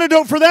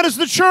antidote for that is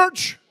the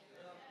church.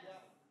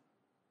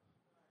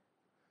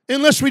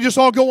 Unless we just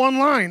all go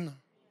online.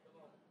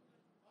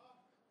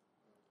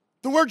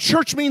 The word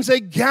church means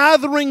a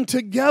gathering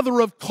together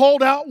of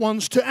called out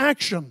ones to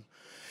action.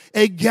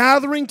 A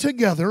gathering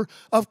together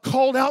of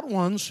called out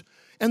ones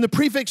And the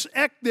prefix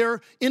ek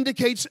there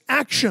indicates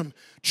action.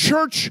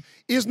 Church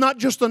is not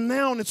just a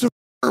noun, it's a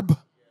verb.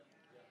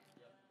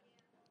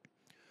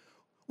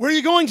 Where are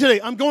you going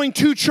today? I'm going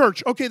to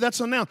church. Okay,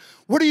 that's a noun.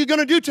 What are you going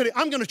to do today?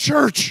 I'm going to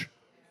church.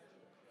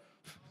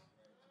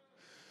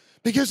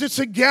 Because it's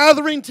a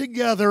gathering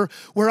together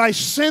where I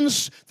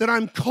sense that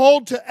I'm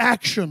called to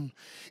action.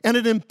 And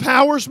it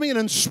empowers me and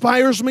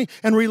inspires me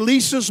and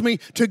releases me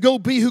to go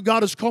be who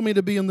God has called me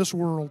to be in this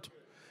world.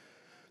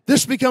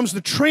 This becomes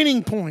the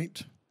training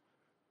point,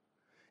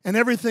 and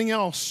everything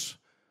else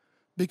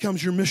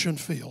becomes your mission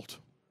field.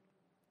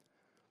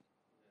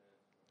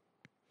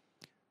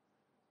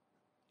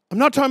 I'm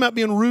not talking about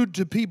being rude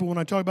to people when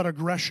I talk about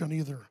aggression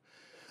either.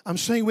 I'm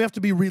saying we have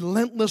to be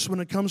relentless when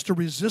it comes to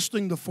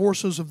resisting the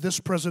forces of this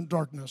present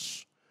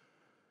darkness.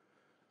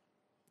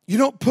 You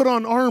don't put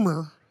on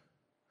armor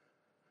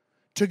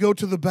to go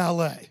to the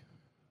ballet.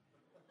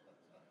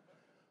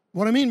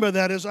 What I mean by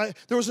that is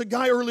there was a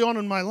guy early on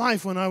in my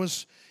life when I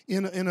was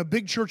in a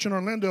big church in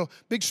Orlando,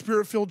 big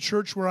spirit-filled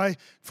church where I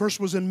first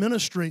was in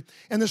ministry.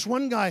 And this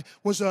one guy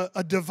was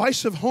a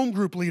divisive home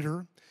group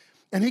leader.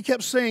 And he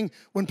kept saying,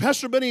 when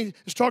Pastor Benny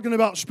is talking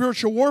about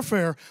spiritual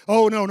warfare,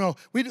 oh, no,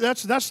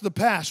 that's the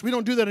past. We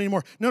don't do that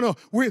anymore. No,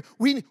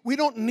 we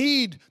don't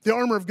need the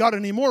armor of God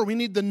anymore. We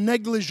need the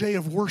negligee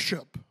of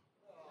worship.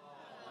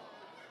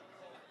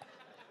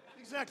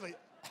 Exactly.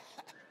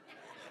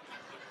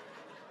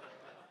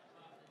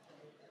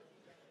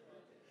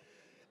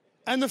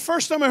 And the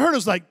first time I heard it, I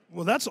was like,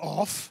 well, that's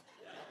off.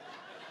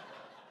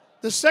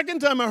 The second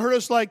time I heard it,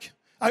 it's like,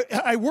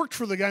 I worked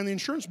for the guy in the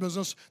insurance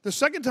business. The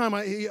second time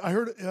I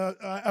heard it,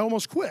 I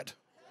almost quit.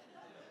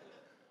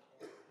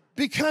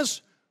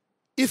 Because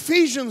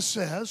Ephesians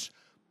says,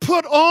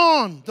 put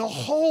on the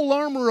whole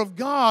armor of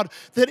God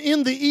that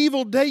in the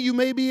evil day you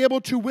may be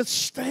able to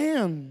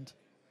withstand.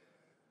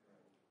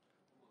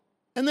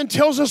 And then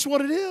tells us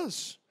what it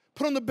is.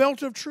 Put on the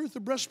belt of truth, the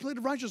breastplate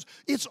of righteousness.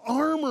 It's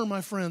armor,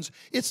 my friends.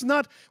 It's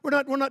not,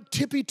 we're not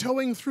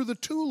tippy-toeing through the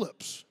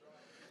tulips.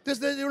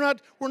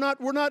 We're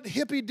not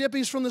hippy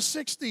dippies from the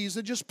 60s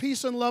that just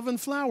peace and love and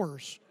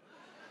flowers.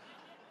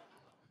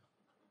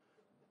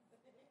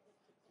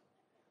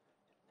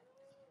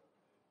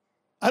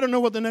 I don't know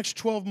what the next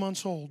 12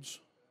 months holds,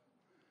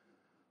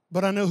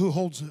 but I know who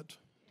holds it.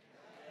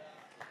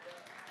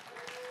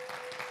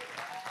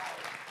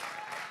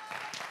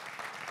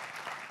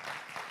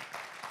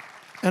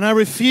 And I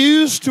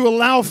refuse to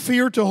allow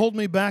fear to hold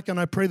me back, and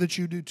I pray that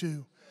you do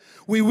too.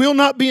 We will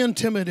not be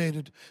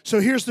intimidated.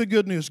 So here's the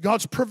good news.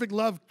 God's perfect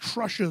love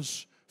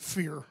crushes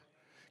fear,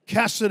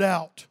 casts it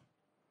out.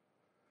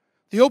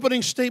 The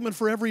opening statement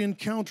for every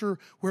encounter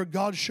where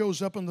God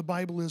shows up in the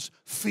Bible is,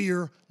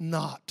 fear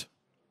not.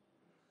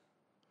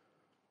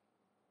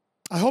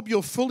 I hope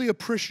you'll fully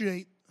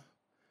appreciate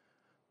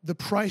the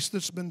price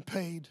that's been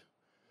paid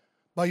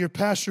by your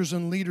pastors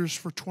and leaders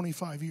for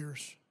 25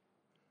 years.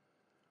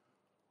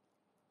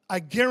 I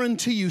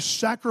guarantee you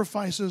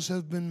sacrifices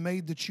have been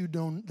made that you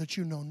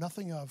know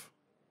nothing of.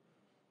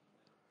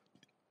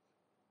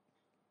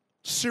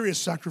 Serious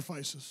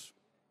sacrifices.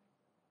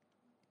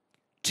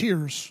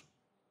 Tears.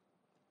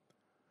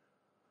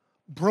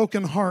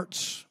 Broken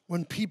hearts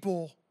when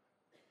people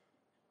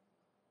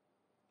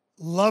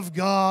love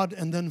God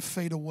and then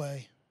fade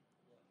away.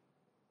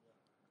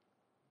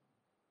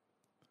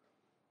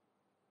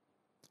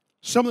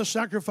 Some of the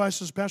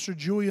sacrifices Pastor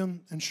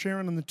Julian and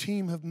Sharon and the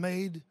team have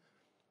made,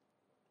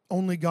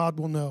 only God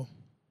will know.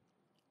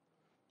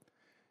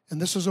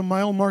 And this is a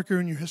mile marker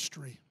in your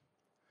history.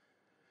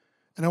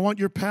 And I want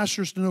your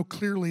pastors to know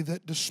clearly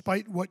that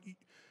despite what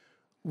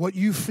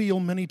you feel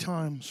many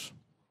times,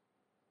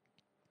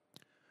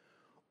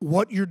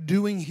 what you're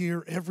doing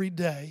here every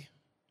day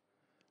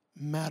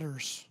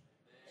matters.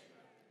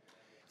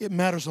 It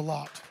matters a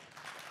lot.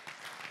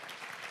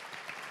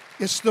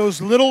 It's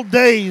those little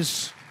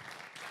days.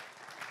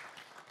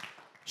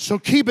 So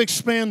keep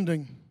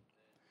expanding.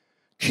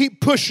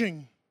 Keep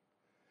pushing.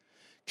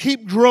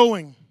 Keep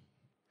growing.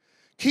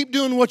 Keep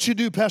doing what you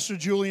do, Pastor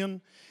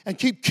Julian, and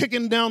keep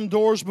kicking down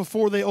doors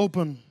before they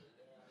open.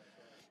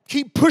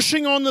 Keep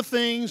pushing on the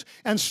things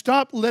and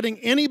stop letting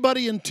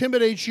anybody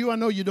intimidate you. I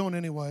know you don't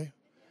anyway.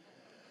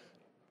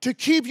 To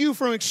keep you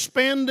from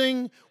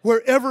expanding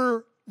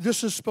wherever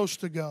this is supposed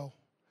to go.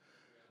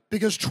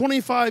 Because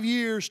 25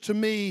 years to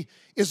me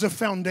is a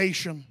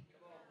foundation.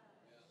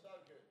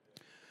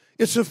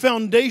 It's a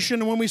foundation,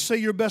 and when we say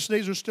your best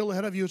days are still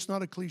ahead of you, it's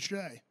not a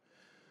cliche.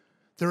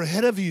 They're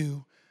ahead of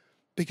you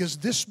because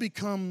this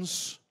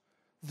becomes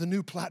the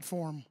new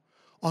platform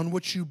on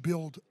which you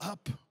build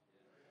up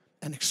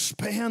and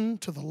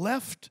expand to the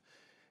left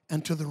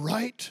and to the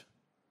right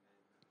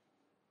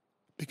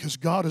because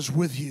God is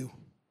with you.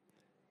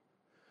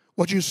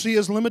 What you see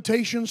as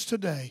limitations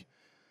today,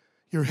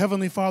 your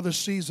Heavenly Father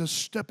sees as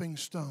stepping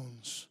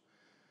stones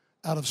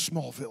out of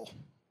Smallville.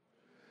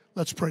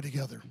 Let's pray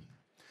together.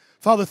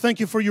 Father, thank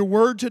you for your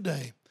word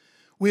today.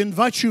 We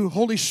invite you,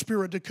 Holy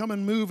Spirit, to come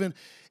and move in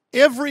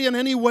every and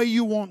any way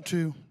you want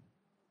to.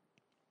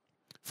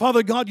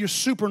 Father God, you're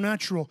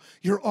supernatural.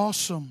 You're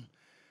awesome.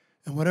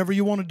 And whatever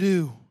you want to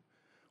do,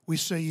 we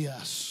say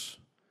yes.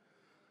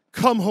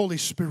 Come, Holy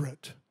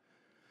Spirit.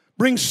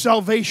 Bring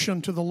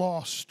salvation to the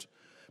lost.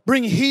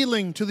 Bring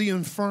healing to the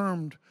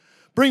infirmed.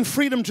 Bring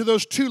freedom to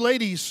those two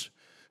ladies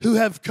who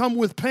have come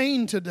with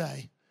pain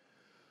today.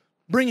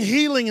 Bring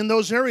healing in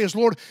those areas.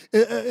 Lord,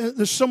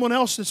 there's someone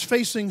else that's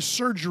facing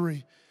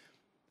surgery,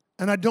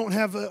 and I don't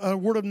have a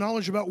word of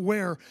knowledge about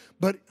where,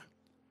 but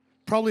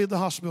probably at the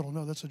hospital.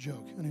 No, that's a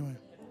joke. Anyway.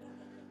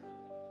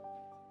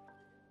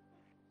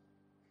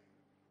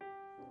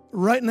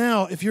 Right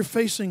now, if you're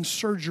facing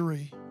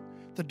surgery,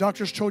 the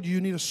doctors told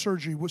you need a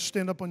surgery, would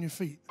stand up on your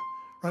feet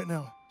right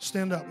now.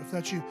 Stand up. If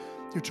that's you,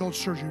 you're told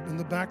surgery. In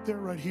the back there,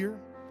 right here,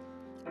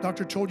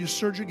 doctor told you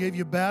surgery, gave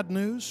you bad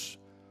news.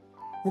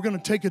 We're going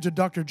to take it to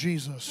Dr.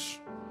 Jesus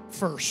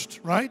first,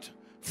 right?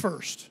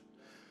 First.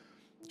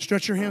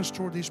 Stretch your hands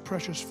toward these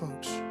precious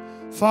folks.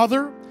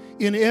 Father,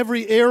 in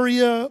every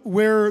area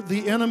where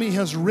the enemy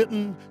has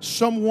written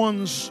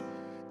someone's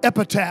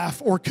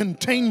epitaph or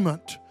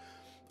containment,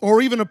 or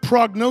even a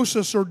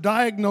prognosis or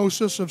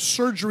diagnosis of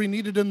surgery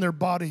needed in their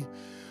body,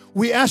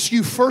 we ask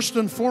you first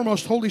and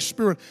foremost, Holy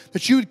Spirit,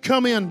 that you would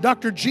come in,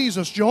 Dr.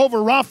 Jesus, Jehovah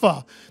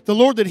Rapha, the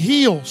Lord that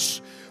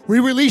heals. We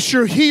release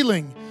your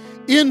healing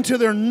into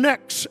their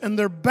necks and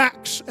their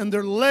backs and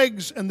their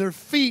legs and their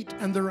feet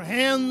and their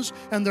hands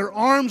and their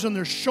arms and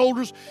their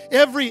shoulders,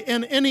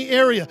 any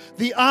area,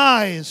 the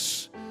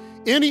eyes,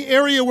 any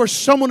area where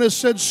someone has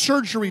said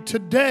surgery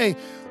today,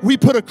 we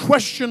put a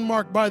question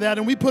mark by that,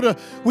 and we put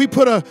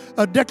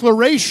a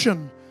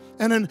declaration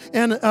and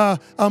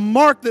a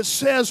mark that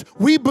says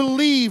we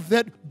believe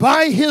that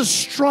by His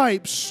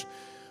stripes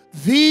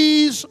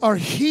these are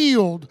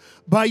healed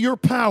by your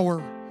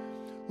power.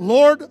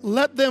 Lord,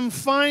 let them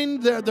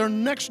find their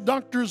next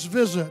doctor's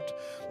visit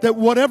that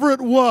whatever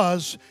it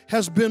was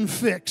has been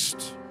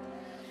fixed.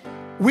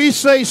 We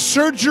say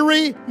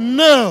surgery,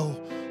 no.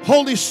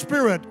 Holy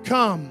Spirit,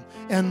 come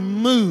and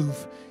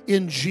move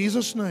in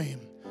Jesus' name.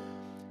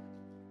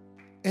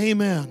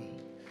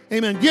 Amen.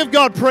 Amen. Give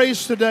God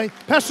praise today.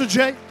 Pastor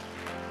Jay.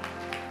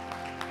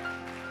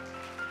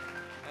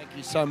 Thank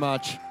you so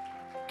much.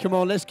 Come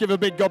on, let's give a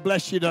big God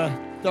bless you to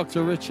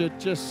Dr. Richard.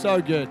 Just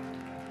so good.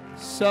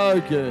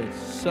 So good,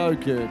 so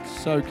good,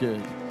 so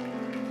good.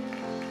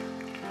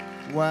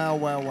 Wow,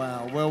 wow,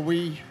 wow. Well,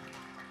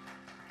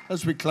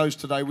 as we close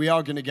today, we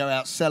are going to go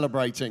out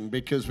celebrating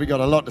because we got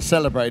a lot to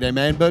celebrate,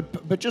 amen?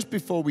 But just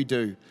before we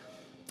do,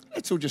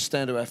 let's all just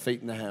stand to our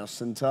feet in the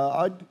house. And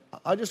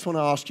I just want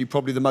to ask you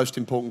probably the most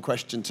important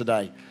question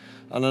today.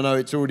 And I know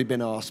it's already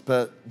been asked,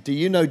 but do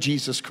you know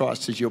Jesus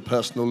Christ as your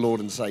personal Lord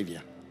and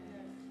Savior?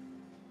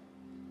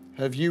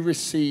 Have you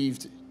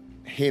received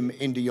Him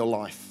into your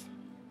life?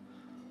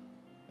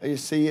 You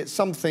see, it's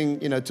something,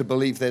 to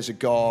believe there's a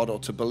God, or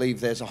to believe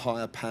there's a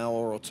higher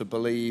power, or to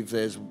believe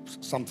there's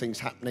something's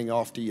happening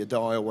after you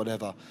die or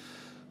whatever.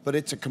 But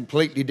it's a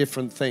completely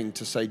different thing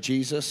to say,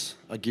 Jesus,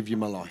 I give you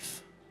my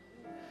life.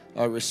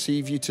 I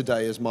receive you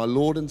today as my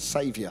Lord and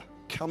Savior.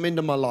 Come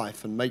into my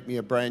life and make me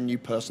a brand new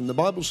person. The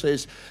Bible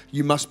says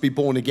you must be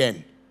born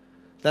again.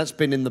 That's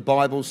been in the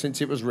Bible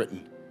since it was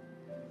written.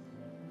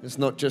 It's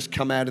not just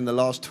come out in the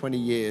last 20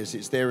 years.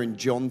 It's there in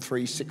John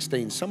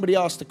 3:16. Somebody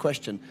asked the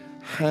question,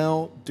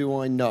 how do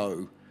I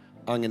know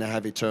I'm going to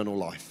have eternal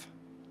life?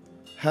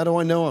 How do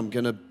I know I'm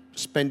going to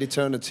spend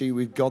eternity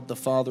with God the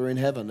Father in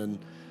heaven? And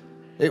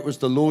it was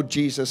the Lord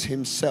Jesus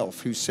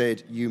Himself who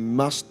said, you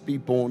must be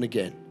born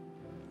again.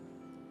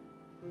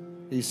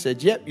 He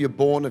said, yep, you're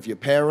born of your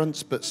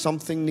parents, but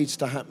something needs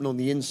to happen on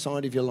the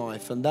inside of your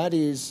life. And that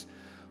is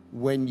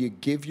when you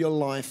give your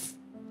life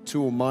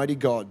to Almighty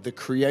God, the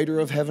creator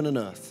of heaven and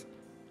earth,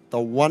 the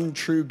one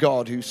true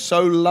God who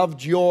so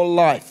loved your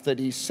life that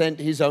He sent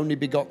His only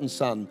begotten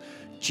Son,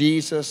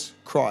 Jesus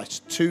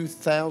Christ,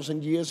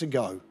 2,000 years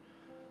ago.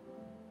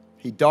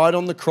 He died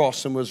on the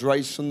cross and was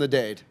raised from the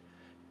dead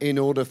in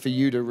order for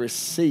you to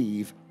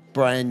receive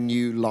brand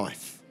new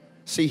life.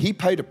 See, He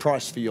paid a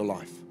price for your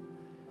life.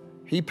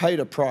 He paid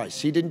a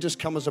price. He didn't just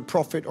come as a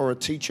prophet or a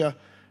teacher.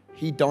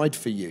 He died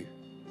for you.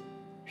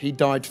 He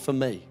died for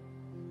me.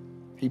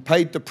 He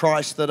paid the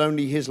price that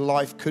only His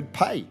life could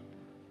pay.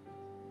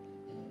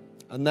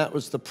 And that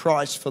was the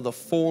price for the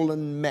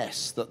fallen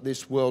mess that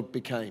this world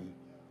became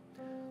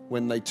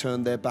when they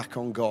turned their back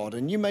on God.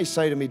 And you may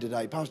say to me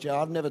today, Pastor,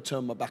 I've never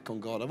turned my back on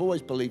God. I've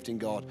always believed in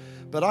God,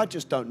 but I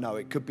just don't know.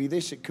 It could be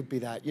this, it could be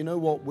that. You know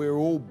what? We're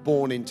all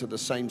born into the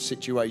same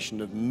situation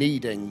of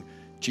needing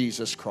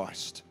Jesus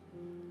Christ.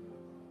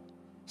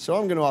 So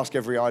I'm going to ask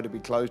every eye to be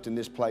closed in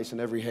this place and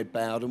every head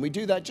bowed. And we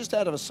do that just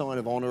out of a sign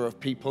of honor of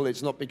people.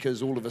 It's not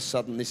because all of a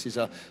sudden this is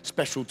a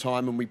special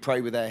time and we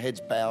pray with our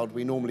heads bowed.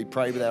 We normally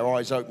pray with our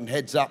eyes open,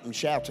 heads up and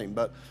shouting.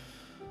 But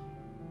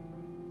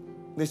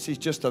this is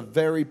just a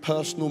very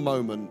personal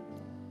moment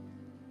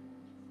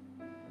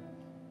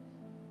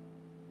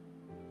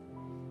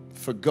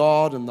for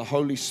God and the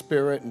Holy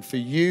Spirit and for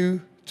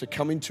you to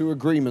come into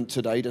agreement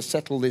today to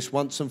settle this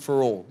once and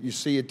for all. You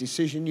see, a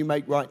decision you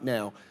make right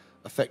now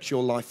affects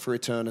your life for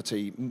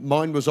eternity.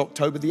 Mine was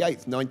October the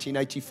 8th,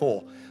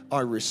 1984. I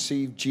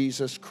received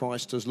Jesus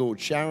Christ as Lord.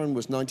 Sharon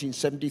was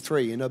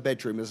 1973 in her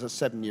bedroom as a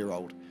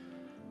 7-year-old.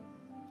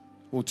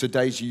 Well,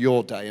 today's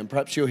your day, and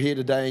perhaps you're here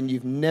today and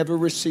you've never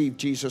received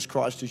Jesus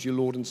Christ as your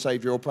Lord and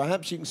Savior, or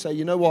perhaps you can say,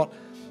 you know what,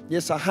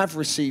 yes, I have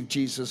received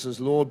Jesus as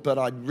Lord, but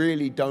I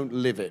really don't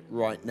live it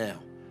right now.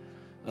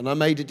 And I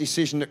made a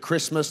decision at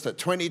Christmas that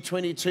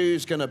 2022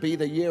 is going to be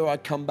the year I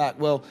come back.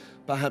 Well,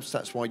 perhaps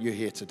that's why you're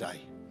here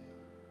today.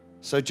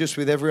 So just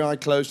with every eye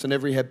closed and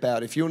every head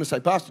bowed, if you want to say,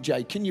 Pastor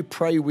Jay, can you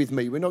pray with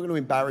me? We're not going to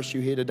embarrass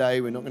you here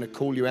today. We're not going to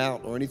call you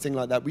out or anything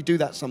like that. We do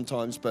that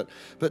sometimes, but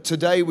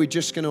today we're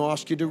just going to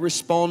ask you to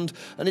respond.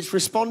 And it's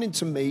responding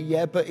to me,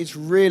 yeah, but it's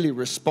really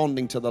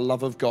responding to the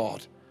love of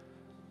God.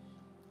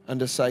 And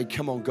to say,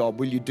 come on, God,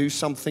 will you do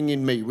something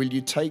in me? Will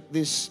you take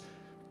this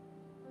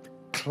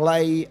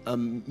clay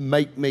and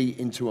make me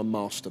into a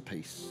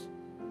masterpiece?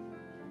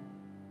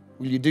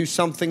 Will you do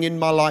something in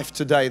my life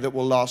today that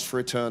will last for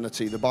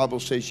eternity? The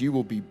Bible says you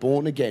will be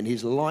born again.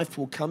 His life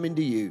will come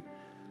into you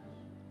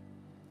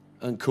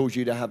and cause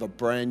you to have a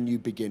brand new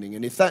beginning.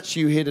 And if that's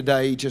you here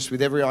today, just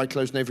with every eye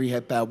closed and every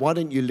head bowed, why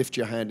don't you lift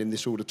your hand in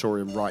this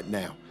auditorium right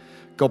now?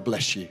 God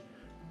bless you.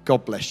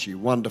 God bless you.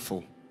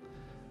 Wonderful.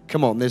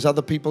 Come on, there's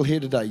other people here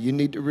today. You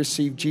need to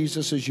receive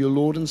Jesus as your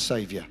Lord and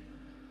Savior.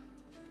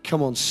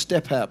 Come on,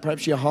 step out.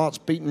 Perhaps your heart's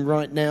beating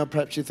right now.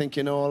 Perhaps you're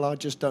thinking, oh, I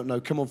just don't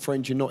know. Come on,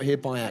 friends, you're not here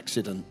by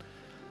accident.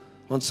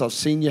 Once I've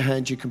seen your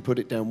hand, you can put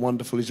it down.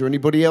 Wonderful. Is there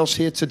anybody else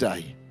here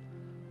today?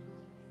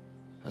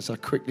 As I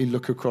quickly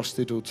look across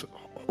the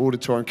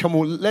auditorium. Come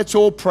on, let's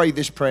all pray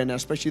this prayer now,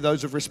 especially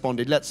those who have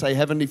responded. Let's say,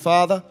 Heavenly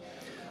Father,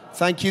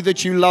 thank you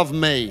that you love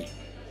me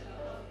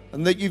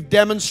and that you've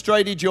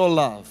demonstrated your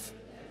love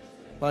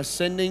by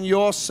sending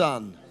your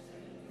Son,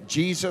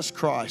 Jesus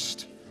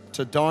Christ,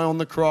 to die on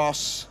the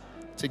cross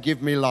to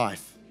give me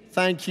life.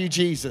 Thank you,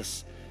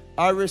 Jesus.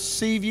 I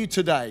receive you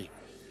today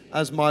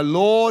as my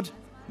Lord,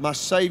 my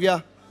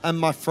Savior, and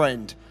my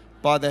friend.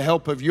 By the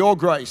help of your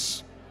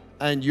grace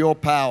and your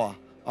power,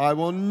 I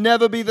will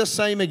never be the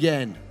same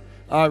again.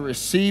 I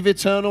receive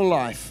eternal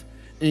life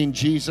in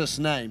Jesus'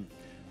 name.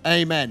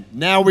 Amen.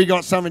 Now we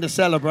got something to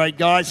celebrate,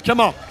 guys. Come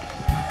on.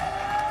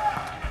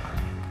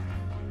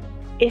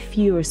 If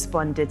you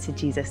responded to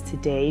Jesus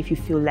today, if you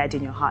feel led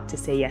in your heart to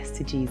say yes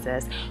to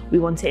Jesus, we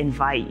want to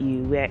invite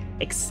you. We're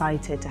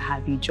excited to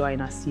have you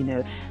join us,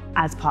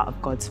 as part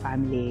of God's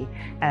family.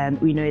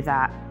 We know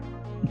that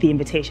the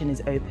invitation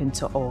is open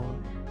to all.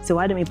 So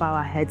why don't we bow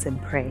our heads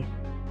and pray?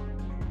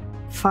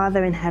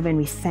 Father in heaven,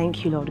 we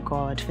thank you, Lord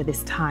God, for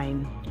this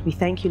time. We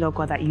thank you, Lord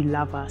God, that you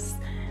love us,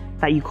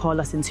 that you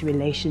call us into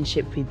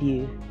relationship with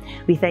you.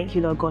 We thank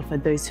you, Lord God, for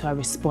those who are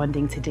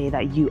responding today,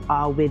 that you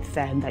are with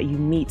them, that you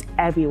meet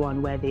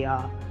everyone where they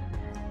are.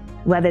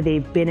 Whether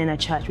they've been in a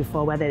church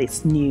before, whether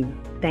it's new.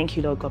 Thank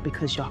you, Lord God,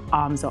 because your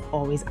arms are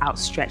always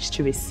outstretched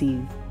to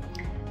receive.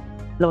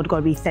 Lord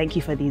God, we thank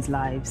you for these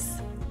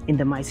lives. In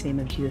the mighty name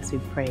of Jesus,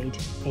 we've prayed.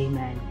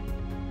 Amen.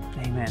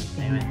 Amen.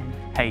 Amen.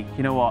 Hey,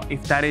 you know what?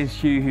 If that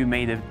is you who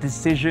made a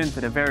decision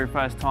for the very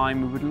first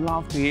time, we would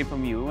love to hear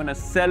from you. We want to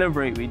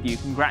celebrate with you.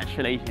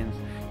 Congratulations.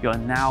 You're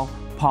now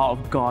part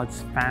of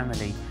God's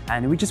family.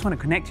 And we just want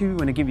to connect you. We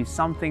want to give you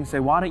something.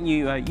 So why don't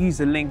you use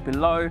the link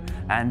below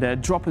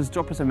and drop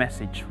us a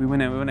message. We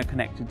want to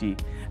connect with you.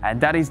 And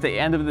that is the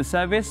end of the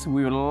service.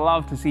 We would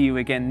love to see you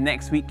again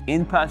next week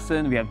in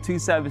person. We have 2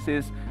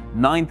 services,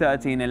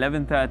 9:30 and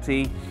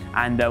 11:30.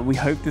 And we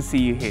hope to see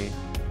you here.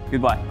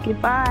 Goodbye.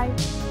 Goodbye.